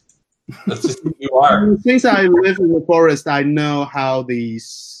 That's just who you are. Since I live in the forest, I know how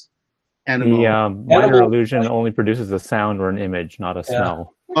these animals. The minor illusion only produces a sound or an image, not a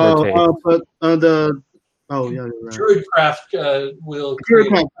smell. You're right. Druidcraft will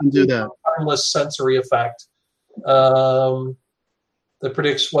create Druidcraft can do that. Harmless sensory effect that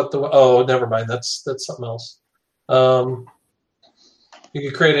predicts what the. Oh, never mind. That's something else. You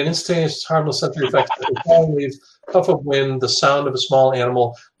can create an instantaneous harmless sensory effect. The puff of wind, the sound of a small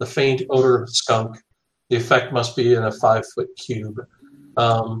animal, the faint odor of a skunk. The effect must be in a 5-foot cube.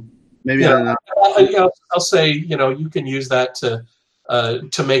 Maybe I'll say you can use that to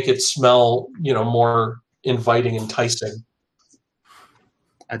make it smell more inviting, enticing.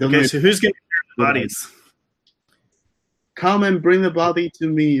 Okay, so who's going to carry the bodies? Come and bring the body to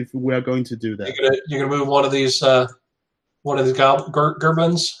me if we are going to do that. You're gonna move one of these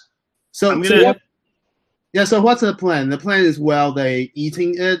gerbils. So what's the plan? The plan is while they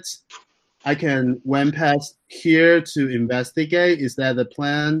eating it, I can went past here to investigate. Is that the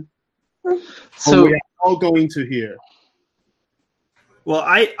plan? So we are all going to here. Well,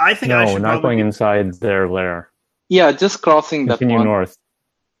 I think I should not going inside their lair. Yeah, just crossing that Continue one. north.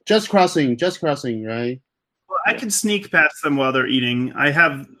 Just crossing, right? Well, I can sneak past them while they're eating. I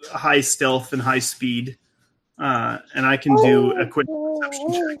have high stealth and high speed, and I can do a quick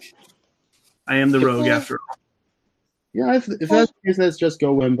perception check. I am the rogue after all. Yeah, if that's the case, let's just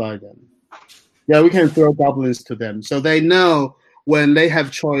go in by them. Yeah, we can throw goblins to them, so they know when they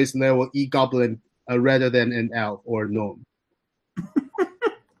have choice, they will eat goblin rather than an elf or gnome.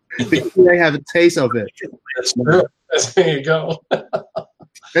 Because they have a taste of it. That's true. There you go.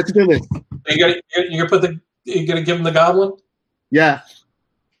 Let's do this. You're gonna give them the goblin? Yeah.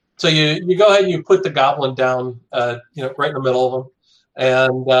 So you go ahead and you put the goblin down, right in the middle of them,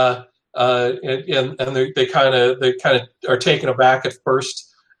 and and they kind of are taken aback at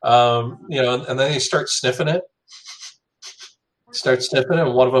first, and then they start sniffing it.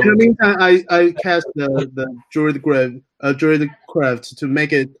 And one of them. In the meantime, I cast the druid craft to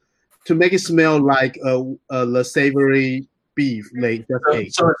make it smell like the savory beef they just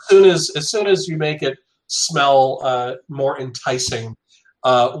ate. So as soon as you make it smell more enticing,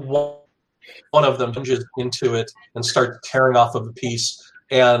 one of them plunges into it and starts tearing off of a piece,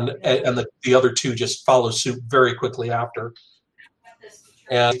 and the other two just follow suit very quickly after,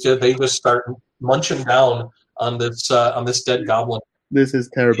 and they just start munching down on this dead goblin. This is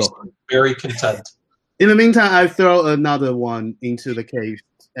terrible. He's very content. In the meantime, I throw another one into the cave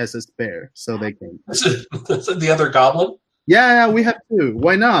as a spare, so they can. The other goblin? Yeah, we have two.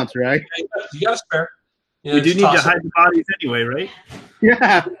 Why not, right? You got a spare. We do need to hide the bodies anyway, right?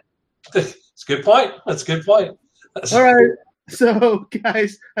 Yeah. That's a good point. All right. So,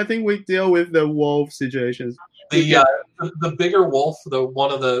 guys, I think we deal with the wolf situations. The bigger wolf,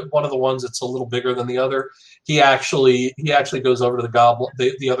 one of the ones that's a little bigger than the other, he actually goes over to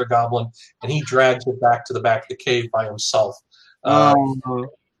the other goblin, and he drags it back to the back of the cave by himself.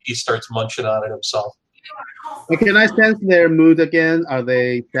 He starts munching on it himself. Can I sense their mood again? Are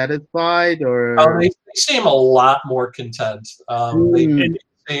they satisfied or? They seem a lot more content.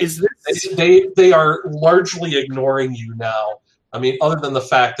 They are largely ignoring you now. I mean, other than the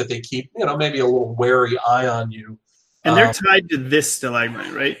fact that they keep, maybe a little wary eye on you. And they're tied to this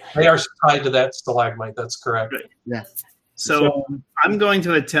stalagmite, right? They are tied to that stalagmite. That's correct. Right. Yeah. So I'm going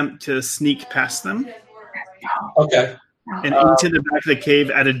to attempt to sneak past them. Okay. And into the back of the cave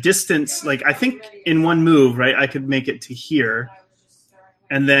at a distance, like I think in one move, right? I could make it to here,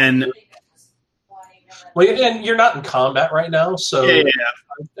 and then. Well, and you're not in combat right now, so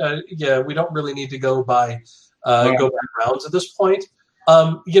yeah. We don't really need to go by rounds at this point.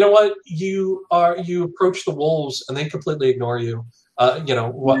 You know what? You approach the wolves, and they completely ignore you. Other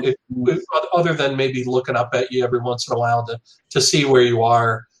than maybe looking up at you every once in a while to see where you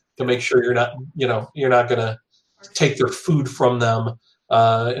are, to make sure you're not going to take their food from them.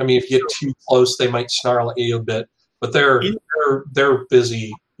 I mean, if you get too close, they might snarl at you a bit, but they're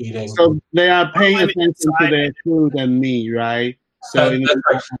busy eating. So they are paying attention to their food and me, right? So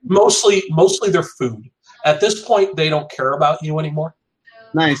right. Mostly their food. At this point, they don't care about you anymore.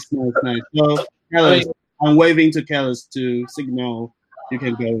 Nice. So, Kellis, I'm waving to Kellis to signal you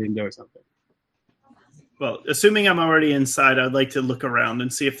can go in there or something. Well, assuming I'm already inside, I'd like to look around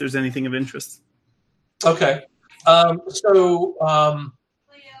and see if there's anything of interest. Okay. So all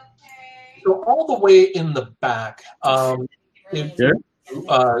the way in the back, where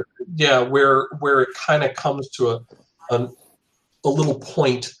it kind of comes to a little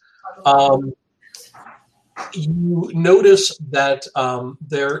point, you notice that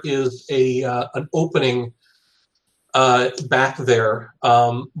there is an opening back there.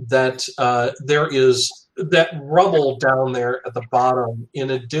 That there is that rubble down there at the bottom,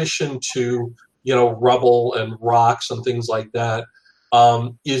 in addition to rubble and rocks and things like that,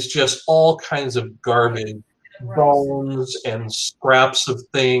 is just all kinds of garbage, bones and scraps of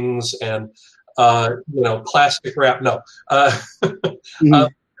things, and plastic wrap. No,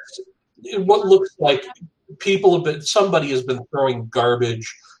 what looks like somebody has been throwing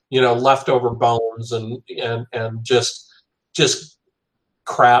garbage, leftover bones and just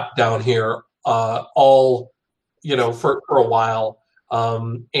crap down here, all for a while,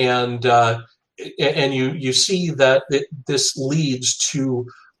 and you see that this leads to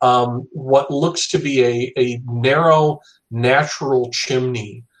what looks to be a narrow natural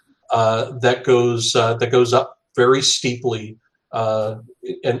chimney that goes up very steeply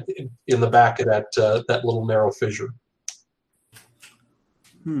in the back of that little narrow fissure.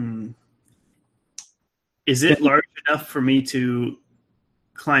 Is it large enough for me to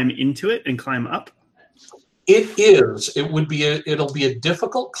climb into it and climb up? It is. It'll be a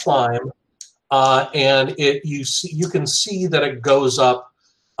difficult climb, and you can see that it goes up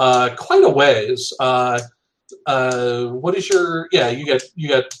quite a ways. What is your? Yeah, you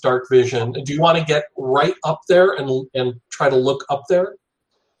got dark vision. Do you want to get right up there and try to look up there?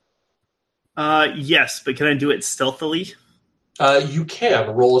 Yes, but can I do it stealthily? You can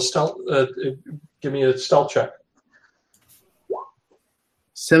roll a stealth. Give me a stealth check.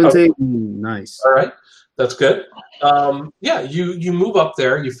 17. Nice. All right, that's good. You move up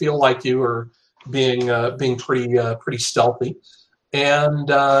there. You feel like you are being pretty stealthy, and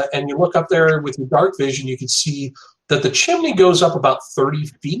you look up there with your dark vision. You can see that the chimney goes up about 30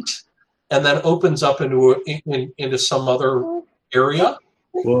 feet, and then opens up into some other area.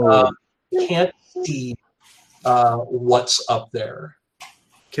 Whoa. Can't see what's up there.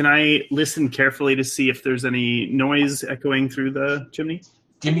 Can I listen carefully to see if there's any noise echoing through the chimney?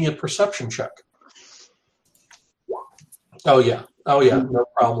 Give me a perception check. Oh yeah, no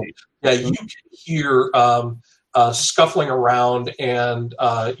problem. Yeah, you can hear scuffling around, and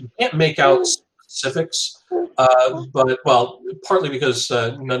you can't make out specifics, but partly because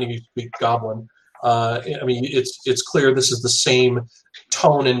none of you speak Goblin. I mean, it's clear this is the same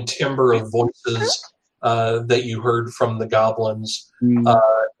tone and timbre of voices that you heard from the goblins,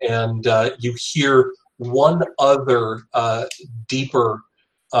 and you hear one other deeper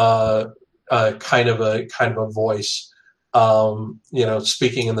kind of a voice.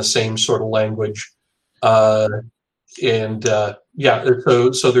 Speaking in the same sort of language, so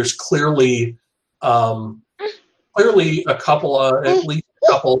there's clearly a couple, at least a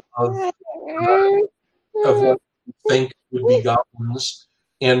couple of what you think would be goblins,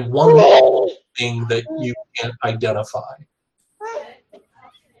 and one thing that you can't identify.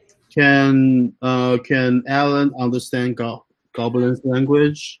 Can Alan understand Goblin's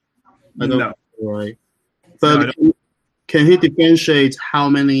language? I don't know, right? But can he differentiate how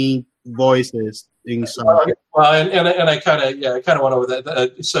many voices inside? And I kind of went over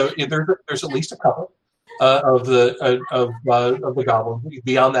that. So there's at least a couple of the goblins.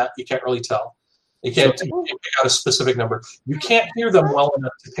 Beyond that, you can't really tell. You can't pick out a specific number. You can't hear them well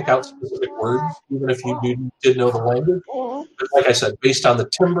enough to pick out specific words, even if you did know the language. But like I said, based on the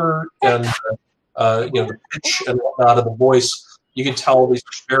timbre and the pitch and whatnot of the voice, you can tell these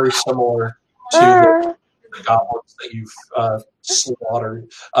are very similar to the goblins that you've slaughtered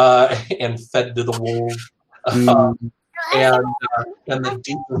and fed to the wolves. And the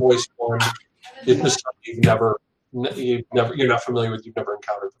deeper voice one is just something you're not familiar with, you've never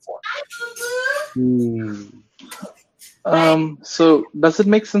encountered before. So does it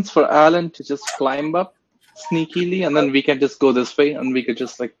make sense for Alan to just climb up sneakily, and then we can just go this way, and we could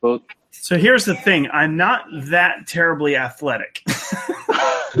just both? So here's the thing: I'm not that terribly athletic.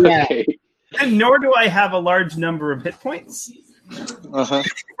 Okay. And nor do I have a large number of hit points. Uh-huh.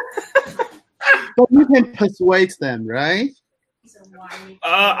 But you can persuade them, right?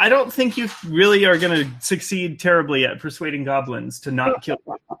 I don't think you really are going to succeed terribly at persuading goblins to not kill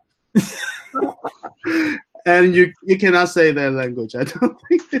you. And you cannot say their language. I don't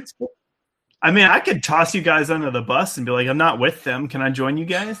think it's... I mean, I could toss you guys under the bus and be like, I'm not with them. Can I join you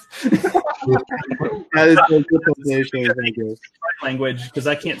guys? That is a good position. Language, because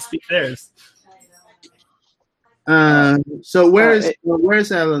I can't speak theirs. So where's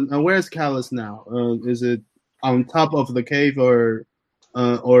Alan? Where's Callus now? Is it on top of the cave or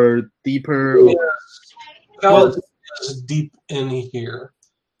deeper? Callus is deep in here.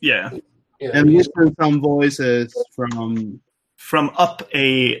 Yeah. And we heard some voices from up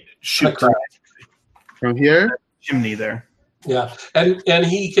a chute. From here? Chimney there. Yeah. And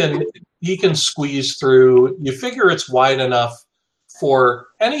he can squeeze through. You figure it's wide enough for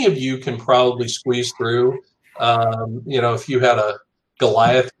any of you can probably squeeze through. If you had a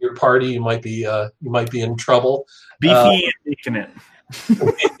Goliath in your party, you might be in trouble. Beefy and making it.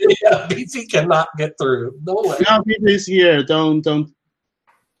 Yeah, Beefy cannot get through. No way. Now Beefy's here. Do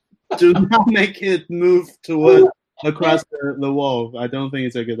not make it move toward across the wall. I don't think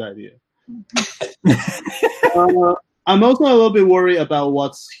it's a good idea. I'm also a little bit worried about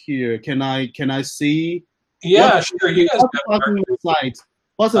what's here. Can I see? Yeah, sure. You guys what's blocking your sight?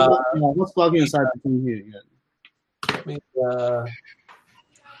 What's blocking your sight between here? Yeah.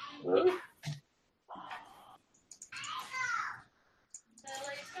 Let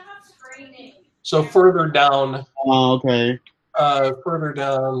me, so further down. Oh, okay. Further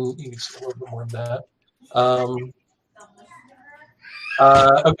down, you can see a little bit more of that.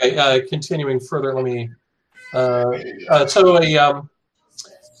 Okay, continuing further, let me.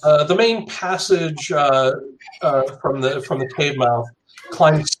 The main passage from the cave mouth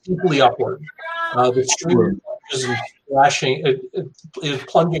climbs steeply upward. The stream is splashing. It is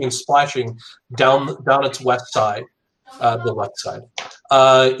plunging and splashing down its west side, the left side.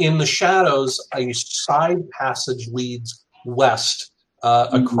 In the shadows, a side passage leads west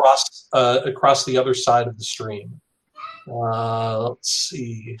across the other side of the stream. Let's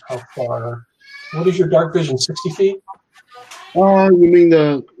see how far. What is your dark vision? 60 feet? You mean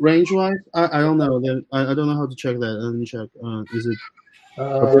the range wise? I don't know. I don't know how to check that. Let me check. Is it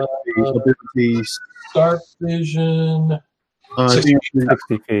abilities? Dark vision. 60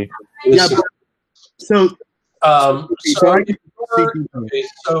 feet. Yeah. So 60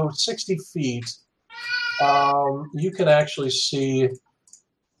 feet. You can actually see.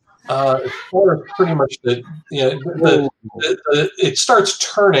 Pretty much it starts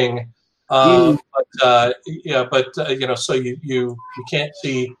turning So you can't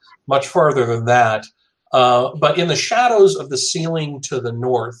see much farther than that. But in the shadows of the ceiling to the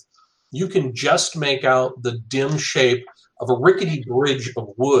north, you can just make out the dim shape of a rickety bridge of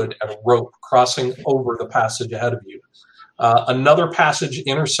wood and a rope crossing over the passage ahead of you. Another passage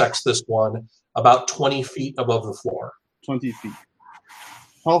intersects this one about 20 feet above the floor. 20 feet.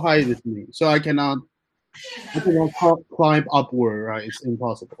 How high is it me? So I cannot climb upward, right? It's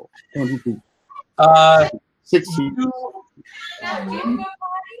impossible. 20 feet. 6 feet. I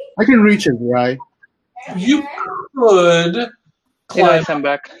can reach it, right? You could climb. I'm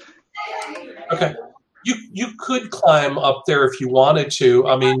back. Okay. You could climb up there if you wanted to.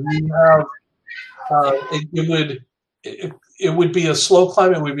 I mean, you have it would be a slow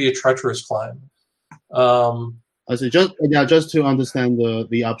climb. It would be a treacherous climb. I see. Just to understand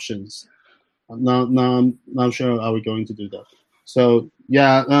the options. I'm not sure how we're going to do that. So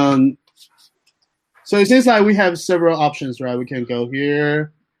yeah. So it seems like we have several options, right? We can go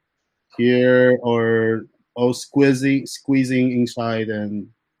here, or squeezing inside and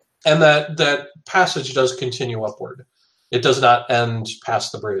that passage does continue upward. It does not end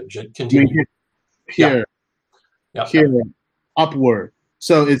past the bridge. It continues here, upward.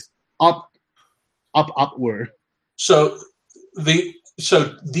 So it's upward. So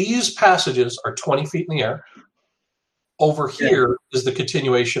these passages are 20 feet in the air. Over here is the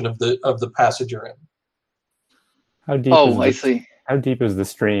continuation of the passage you're in. How deep? I see. How deep is the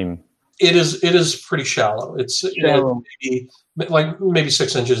stream? It is pretty shallow. It's shallow. Maybe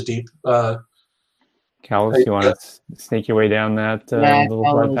 6 inches deep. Callus, you want to sneak your way down that little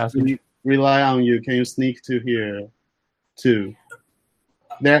side passage? Rely on you. Can you sneak to here, too?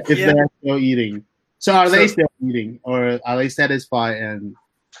 They're still eating. So are they still eating, or are they satisfied? And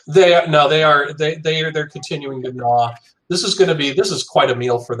they're continuing to gnaw. This is quite a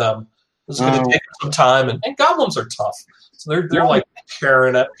meal for them. This is going to take some time, and goblins are tough. So they're like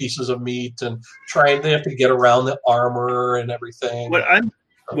tearing at pieces of meat and they have to get around the armor and everything.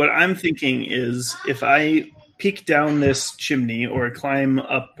 What I'm thinking is if I peek down this chimney or climb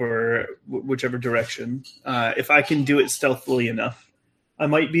up or whichever direction, if I can do it stealthily enough, I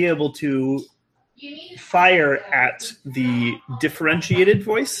might be able to fire at the differentiated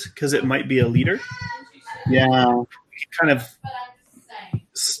voice because it might be a leader. Yeah. Kind of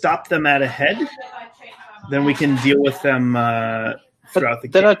stop them at a head. Then we can deal with them throughout the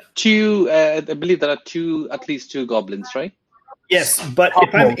game. There are two, I believe there are at least two goblins, right? Yes, but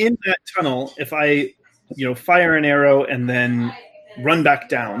if I'm in that tunnel, if I fire an arrow and then run back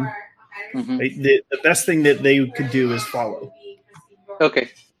down, the best thing that they could do is follow. Okay.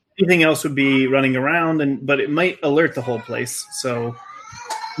 Anything else would be running around, but it might alert the whole place. So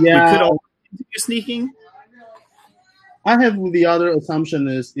we could all continue sneaking. I have the other assumption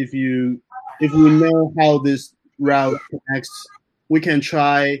is if we know how this route connects, we can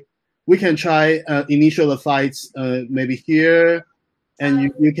try initial the fights maybe here,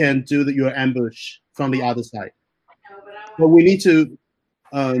 and you can do your ambush from the other side. But we need to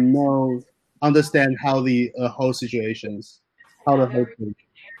understand how the whole situations, how the whole thing.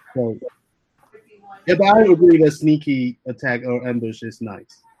 So, yeah, but I agree that sneaky attack or ambush is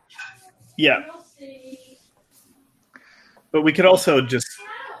nice. Yeah. But we could also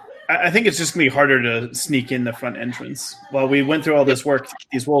I think it's just going to be harder to sneak in the front entrance. While we went through all this work to get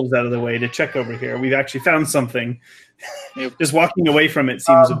these wolves out of the way to check over here, we've actually found something. Just walking away from it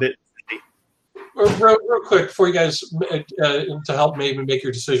seems a bit... Real quick, for you guys to help maybe make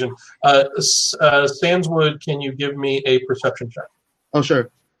your decision, Sandswood, can you give me a perception check? Oh,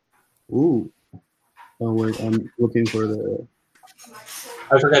 sure. Ooh. Oh, wait, I'm looking for the...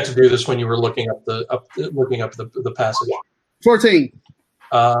 I forgot to do this when you were looking up the passage. 14.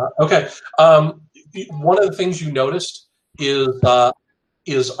 Okay. One of the things you noticed is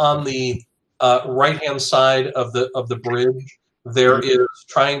on the right-hand side of the bridge. There is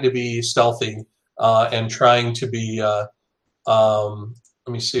trying to be stealthy and trying to be. Let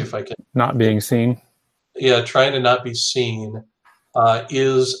me see if I can. Not being seen. Yeah, trying to not be seen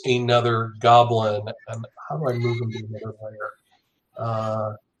is another goblin. And how do I move him to another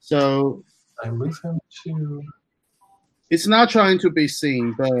layer? So I move him to. It's not trying to be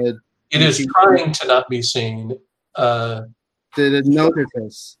seen, but it is trying to not be seen. Did it notice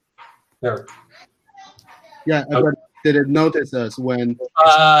us? There. Yeah, but did it notice us when?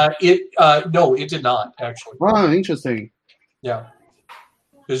 No, it did not actually. Oh, interesting. Yeah,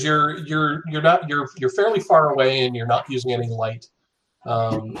 because you're fairly far away and you're not using any light.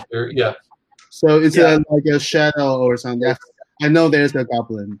 Yeah. So it's like a shadow or something. I know there's a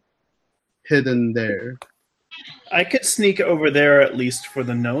goblin hidden there. I could sneak over there at least for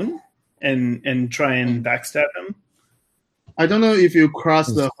the known. and try and backstab him? I don't know if you cross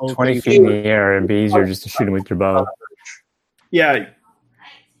He's the whole 20 thing. feet in the air. It'd be easier just to shoot him with your bow. Yeah,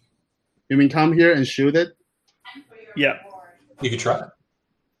 You mean come here and shoot it? yeah. You could try.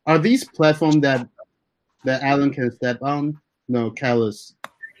 Are these platforms that Alan can step on? No, Callus.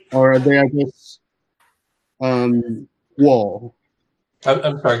 Or they are just wall?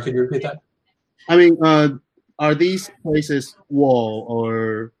 I'm sorry, could you repeat that? I mean, are these places wall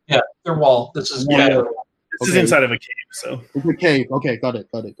or? Yeah, they're wall. This is This is inside of a cave, so It's a cave. Okay, got it.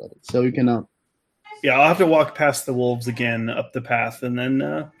 So you cannot yeah. I'll have to walk past the wolves again up the path, and then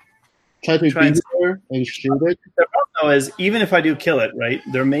try to Try be and- there and shoot it. the problem though is even if I do kill it, right,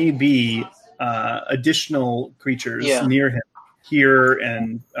 there may be additional creatures Yeah. near him here,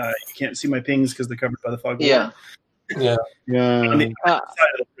 and you can't see my pings because they're covered by the fog. Yeah. Yeah. On the Yeah.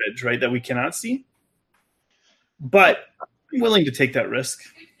 side of the bridge, right, that we cannot see. But I'm willing to take that risk.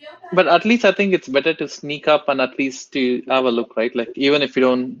 But at least I think it's better to sneak up and at least to have a look, right? Like even if you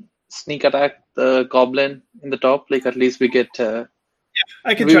don't sneak attack the goblin in the top, like at least we get.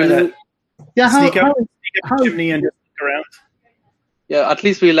 I can try that. Yeah. Sneak up the how- chimney and just look around. Yeah, at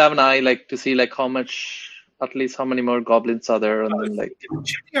least we'll have an eye, like to see like how many more goblins are there, and then like.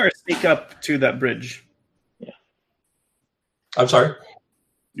 Chimney or sneak up to that bridge? I'm sorry.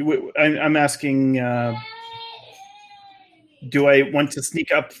 I'm asking. Do I want to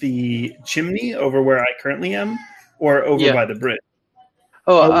sneak up the chimney over where I currently am, or over Yeah. by the bridge?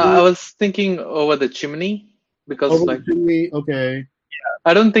 Oh, Oh, I was thinking over the chimney because Over like the chimney, okay.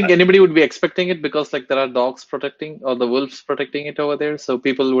 I don't think anybody would be expecting it because like there are dogs protecting or the wolves protecting it over there, so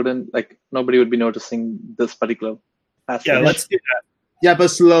people wouldn't like nobody would be noticing this particular aspect. Yeah, let's do that. Yeah, but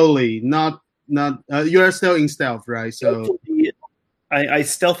slowly, not. You are still in stealth, right? So I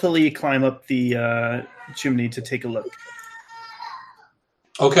stealthily climb up the chimney to take a look.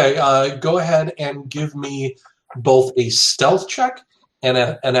 Okay, go ahead and give me both a stealth check and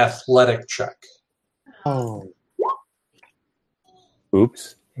an athletic check. oh,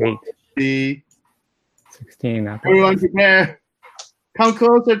 Oops. 8. the 16. Not bad. everyone prepare. Come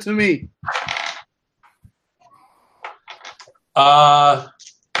closer to me.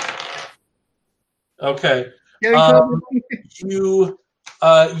 Okay. Getting closer.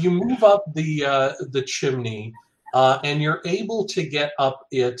 You move up the chimney, and you're able to get up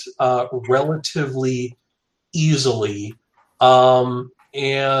it relatively easily.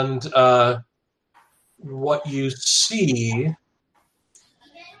 And what you see.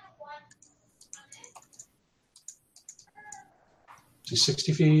 See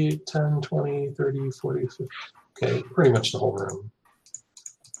 60 feet, 10, 20, 30, 40, 50. Okay, pretty much the whole room.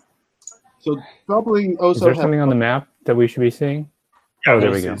 So Goblin Is also there have something on the map that we should be seeing? Oh,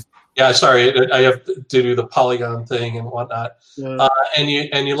 there we go. Yeah, sorry, I have to do the polygon thing and whatnot. uh, And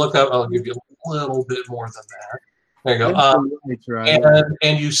you look up. I'll give you a little bit more than that. There you go. right.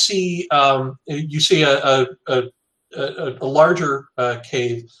 And you see a larger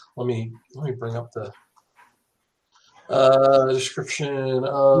cave. Let me bring up the description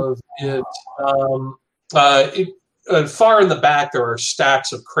of it. Far in the back, there are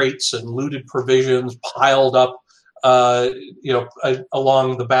stacks of crates and looted provisions piled up,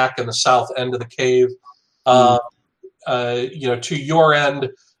 along the back and the south end of the cave. To your end,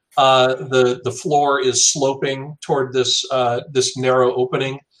 the floor is sloping toward this narrow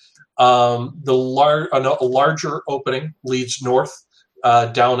opening. A larger opening leads north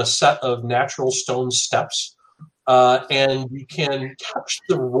down a set of natural stone steps, and you can catch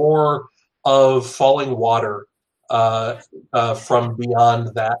the roar of falling water from beyond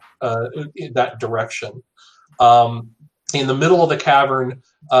that direction. In the middle of the cavern,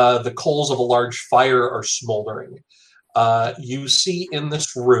 the coals of a large fire are smoldering. You see in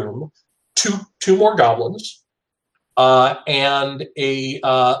this room two more goblins and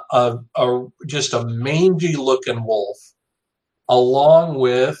just a mangy-looking wolf, along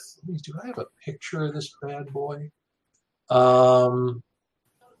with. Do I have a picture of this bad boy?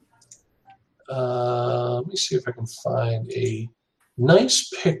 Let me see if I can find a nice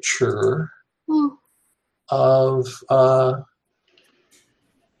picture of.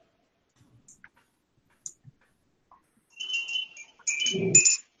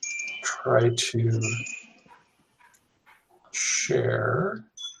 Try to share.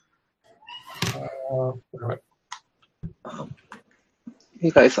 Hey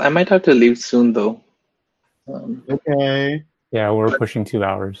guys, I might have to leave soon though. Okay. Yeah, we're pushing 2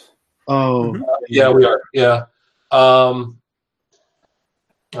 hours. Oh. Yeah, we are. Yeah. I'm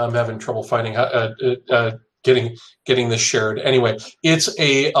having trouble finding getting this shared. Anyway, it's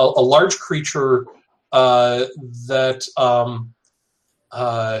a large creature that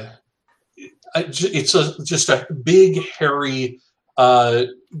It's just a big, hairy,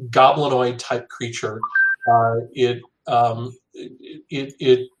 goblinoid type creature. It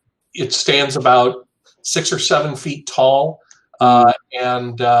stands about 6 or 7 feet tall,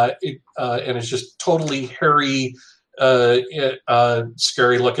 and is just totally hairy,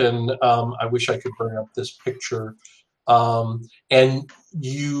 scary looking. I wish I could bring up this picture. And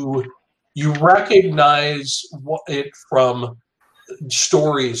you recognize it from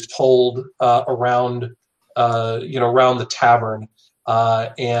stories told around the tavern,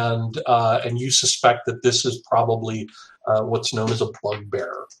 and you suspect that this is probably what's known as a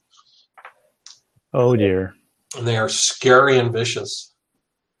bugbear. Oh dear! And they are scary and vicious,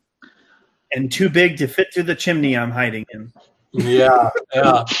 and too big to fit through the chimney I'm hiding in. Yeah.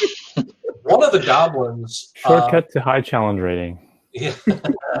 One of the goblins. Shortcut to high challenge rating. Yeah.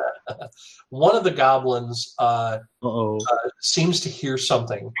 One of the goblins seems to hear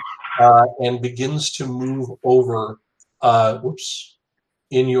something and begins to move over.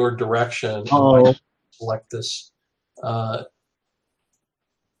 In your direction. Select this. I'm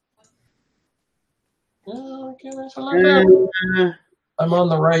on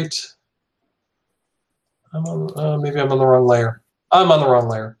the right. Maybe I'm on the wrong layer. I'm on the wrong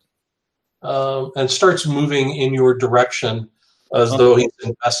layer. And starts moving in your direction as though he's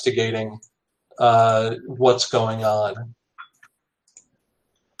investigating what's going on.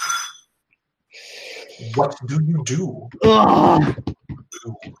 What do you do?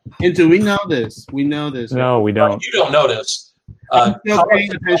 And do we know this? We know this. No, we don't. You don't notice. I'm still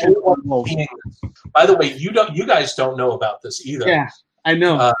paying attention. By the way, you guys don't know about this either. Yeah, I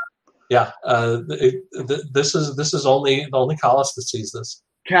know. This is only the only Callus that sees this.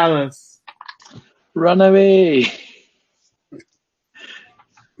 Callus, run away.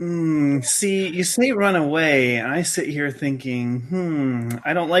 See, you say run away, and I sit here thinking,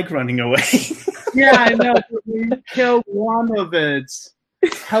 I don't like running away. Yeah, I know. We kill one of it.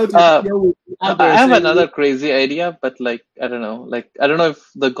 How do you deal with the others? I have another crazy idea, but I don't know. I don't know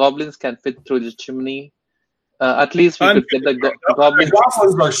if the goblins can fit through the chimney. At least we could get the goblins. The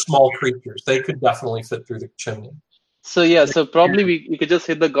goblins are small creatures. They could definitely fit through the chimney. So probably we could just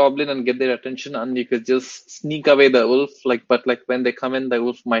hit the goblin and get their attention, and you could just sneak away the wolf. But when they come in, the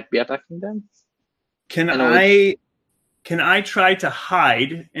wolf might be attacking them. Can I try to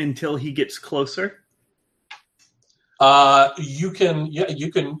hide until he gets closer? You can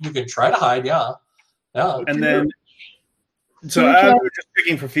try to hide, yeah. And then, so I'm just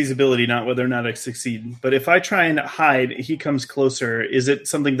checking for feasibility, not whether or not I succeed. But if I try and hide, he comes closer. Is it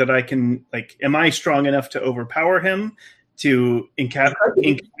something that I can am I strong enough to overpower him to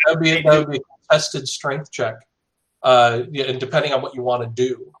incapacitate? That would be a contested strength check. And depending on what you want to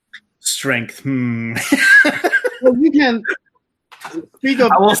do. Strength. Well, you can speak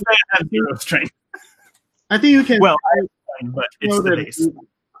of. I will say I have 0 strength. I think you can. Well, but it's the base.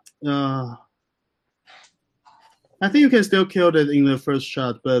 I think you can still kill it in the first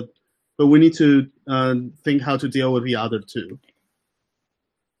shot, but we need to think how to deal with the other two.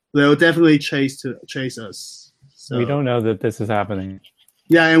 They'll definitely chase us. So. We don't know that this is happening.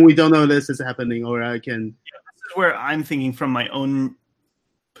 Yeah, and we don't know this is happening, or I can. This is where I'm thinking from my own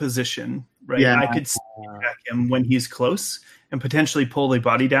position, right? Yeah. I could attack him when he's close and potentially pull the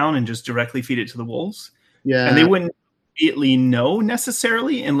body down and just directly feed it to the wolves. Yeah, and they wouldn't immediately know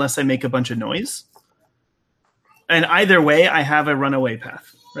necessarily unless I make a bunch of noise. And either way, I have a runaway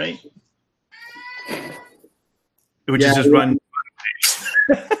path, right? Which is just run.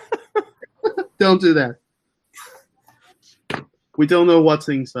 Don't do that. We don't know what's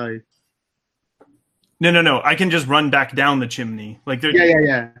inside. No. I can just run back down the chimney.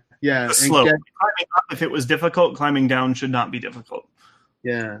 Yeah. Slow. Climbing up, if it was difficult, climbing down should not be difficult.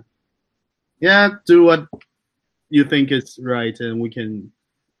 Yeah. Yeah, do what you think is right, and we can.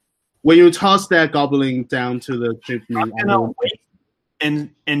 When you toss that goblin down to the chimney, I'm gonna wait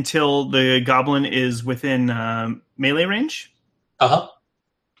until the goblin is within melee range.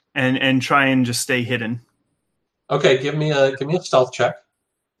 And try and just stay hidden. Okay, give me a stealth check.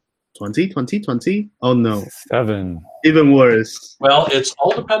 20. Oh no. 7. Even worse. Well, it's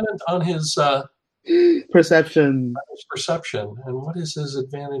all dependent on his perception. And what is his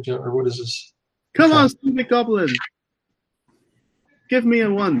advantage, or what is his? Come on, stupid goblin. Give me a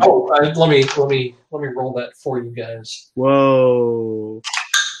 1. Oh, let me roll that for you guys. Whoa.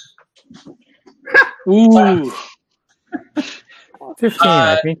 Ooh. 15.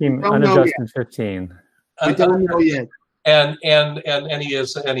 I think he unadjusted 15. We don't know yet. And he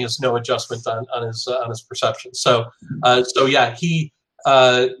has no adjustment on his perception. So yeah, he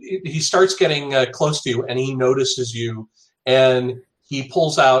starts getting close to you, and he notices you, and he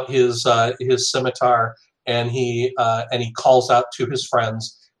pulls out his scimitar and he calls out to his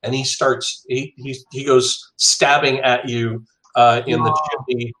friends, and he goes stabbing at you in the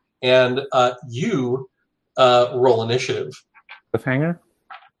chimney, and you roll initiative. Cliffhanger?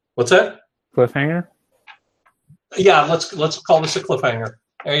 What's that? Cliffhanger? Yeah, let's call this a cliffhanger.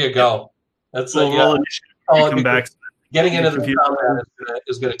 There you go. That's Roll initiative. Come back. Getting into the combat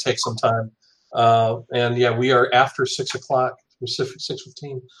is going to take some time. And yeah, we are after 6 o'clock. We're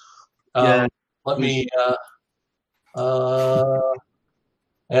 6:15. Let me.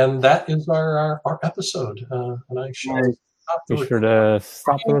 And that is our episode. And I shall be sure to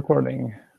stop the recording.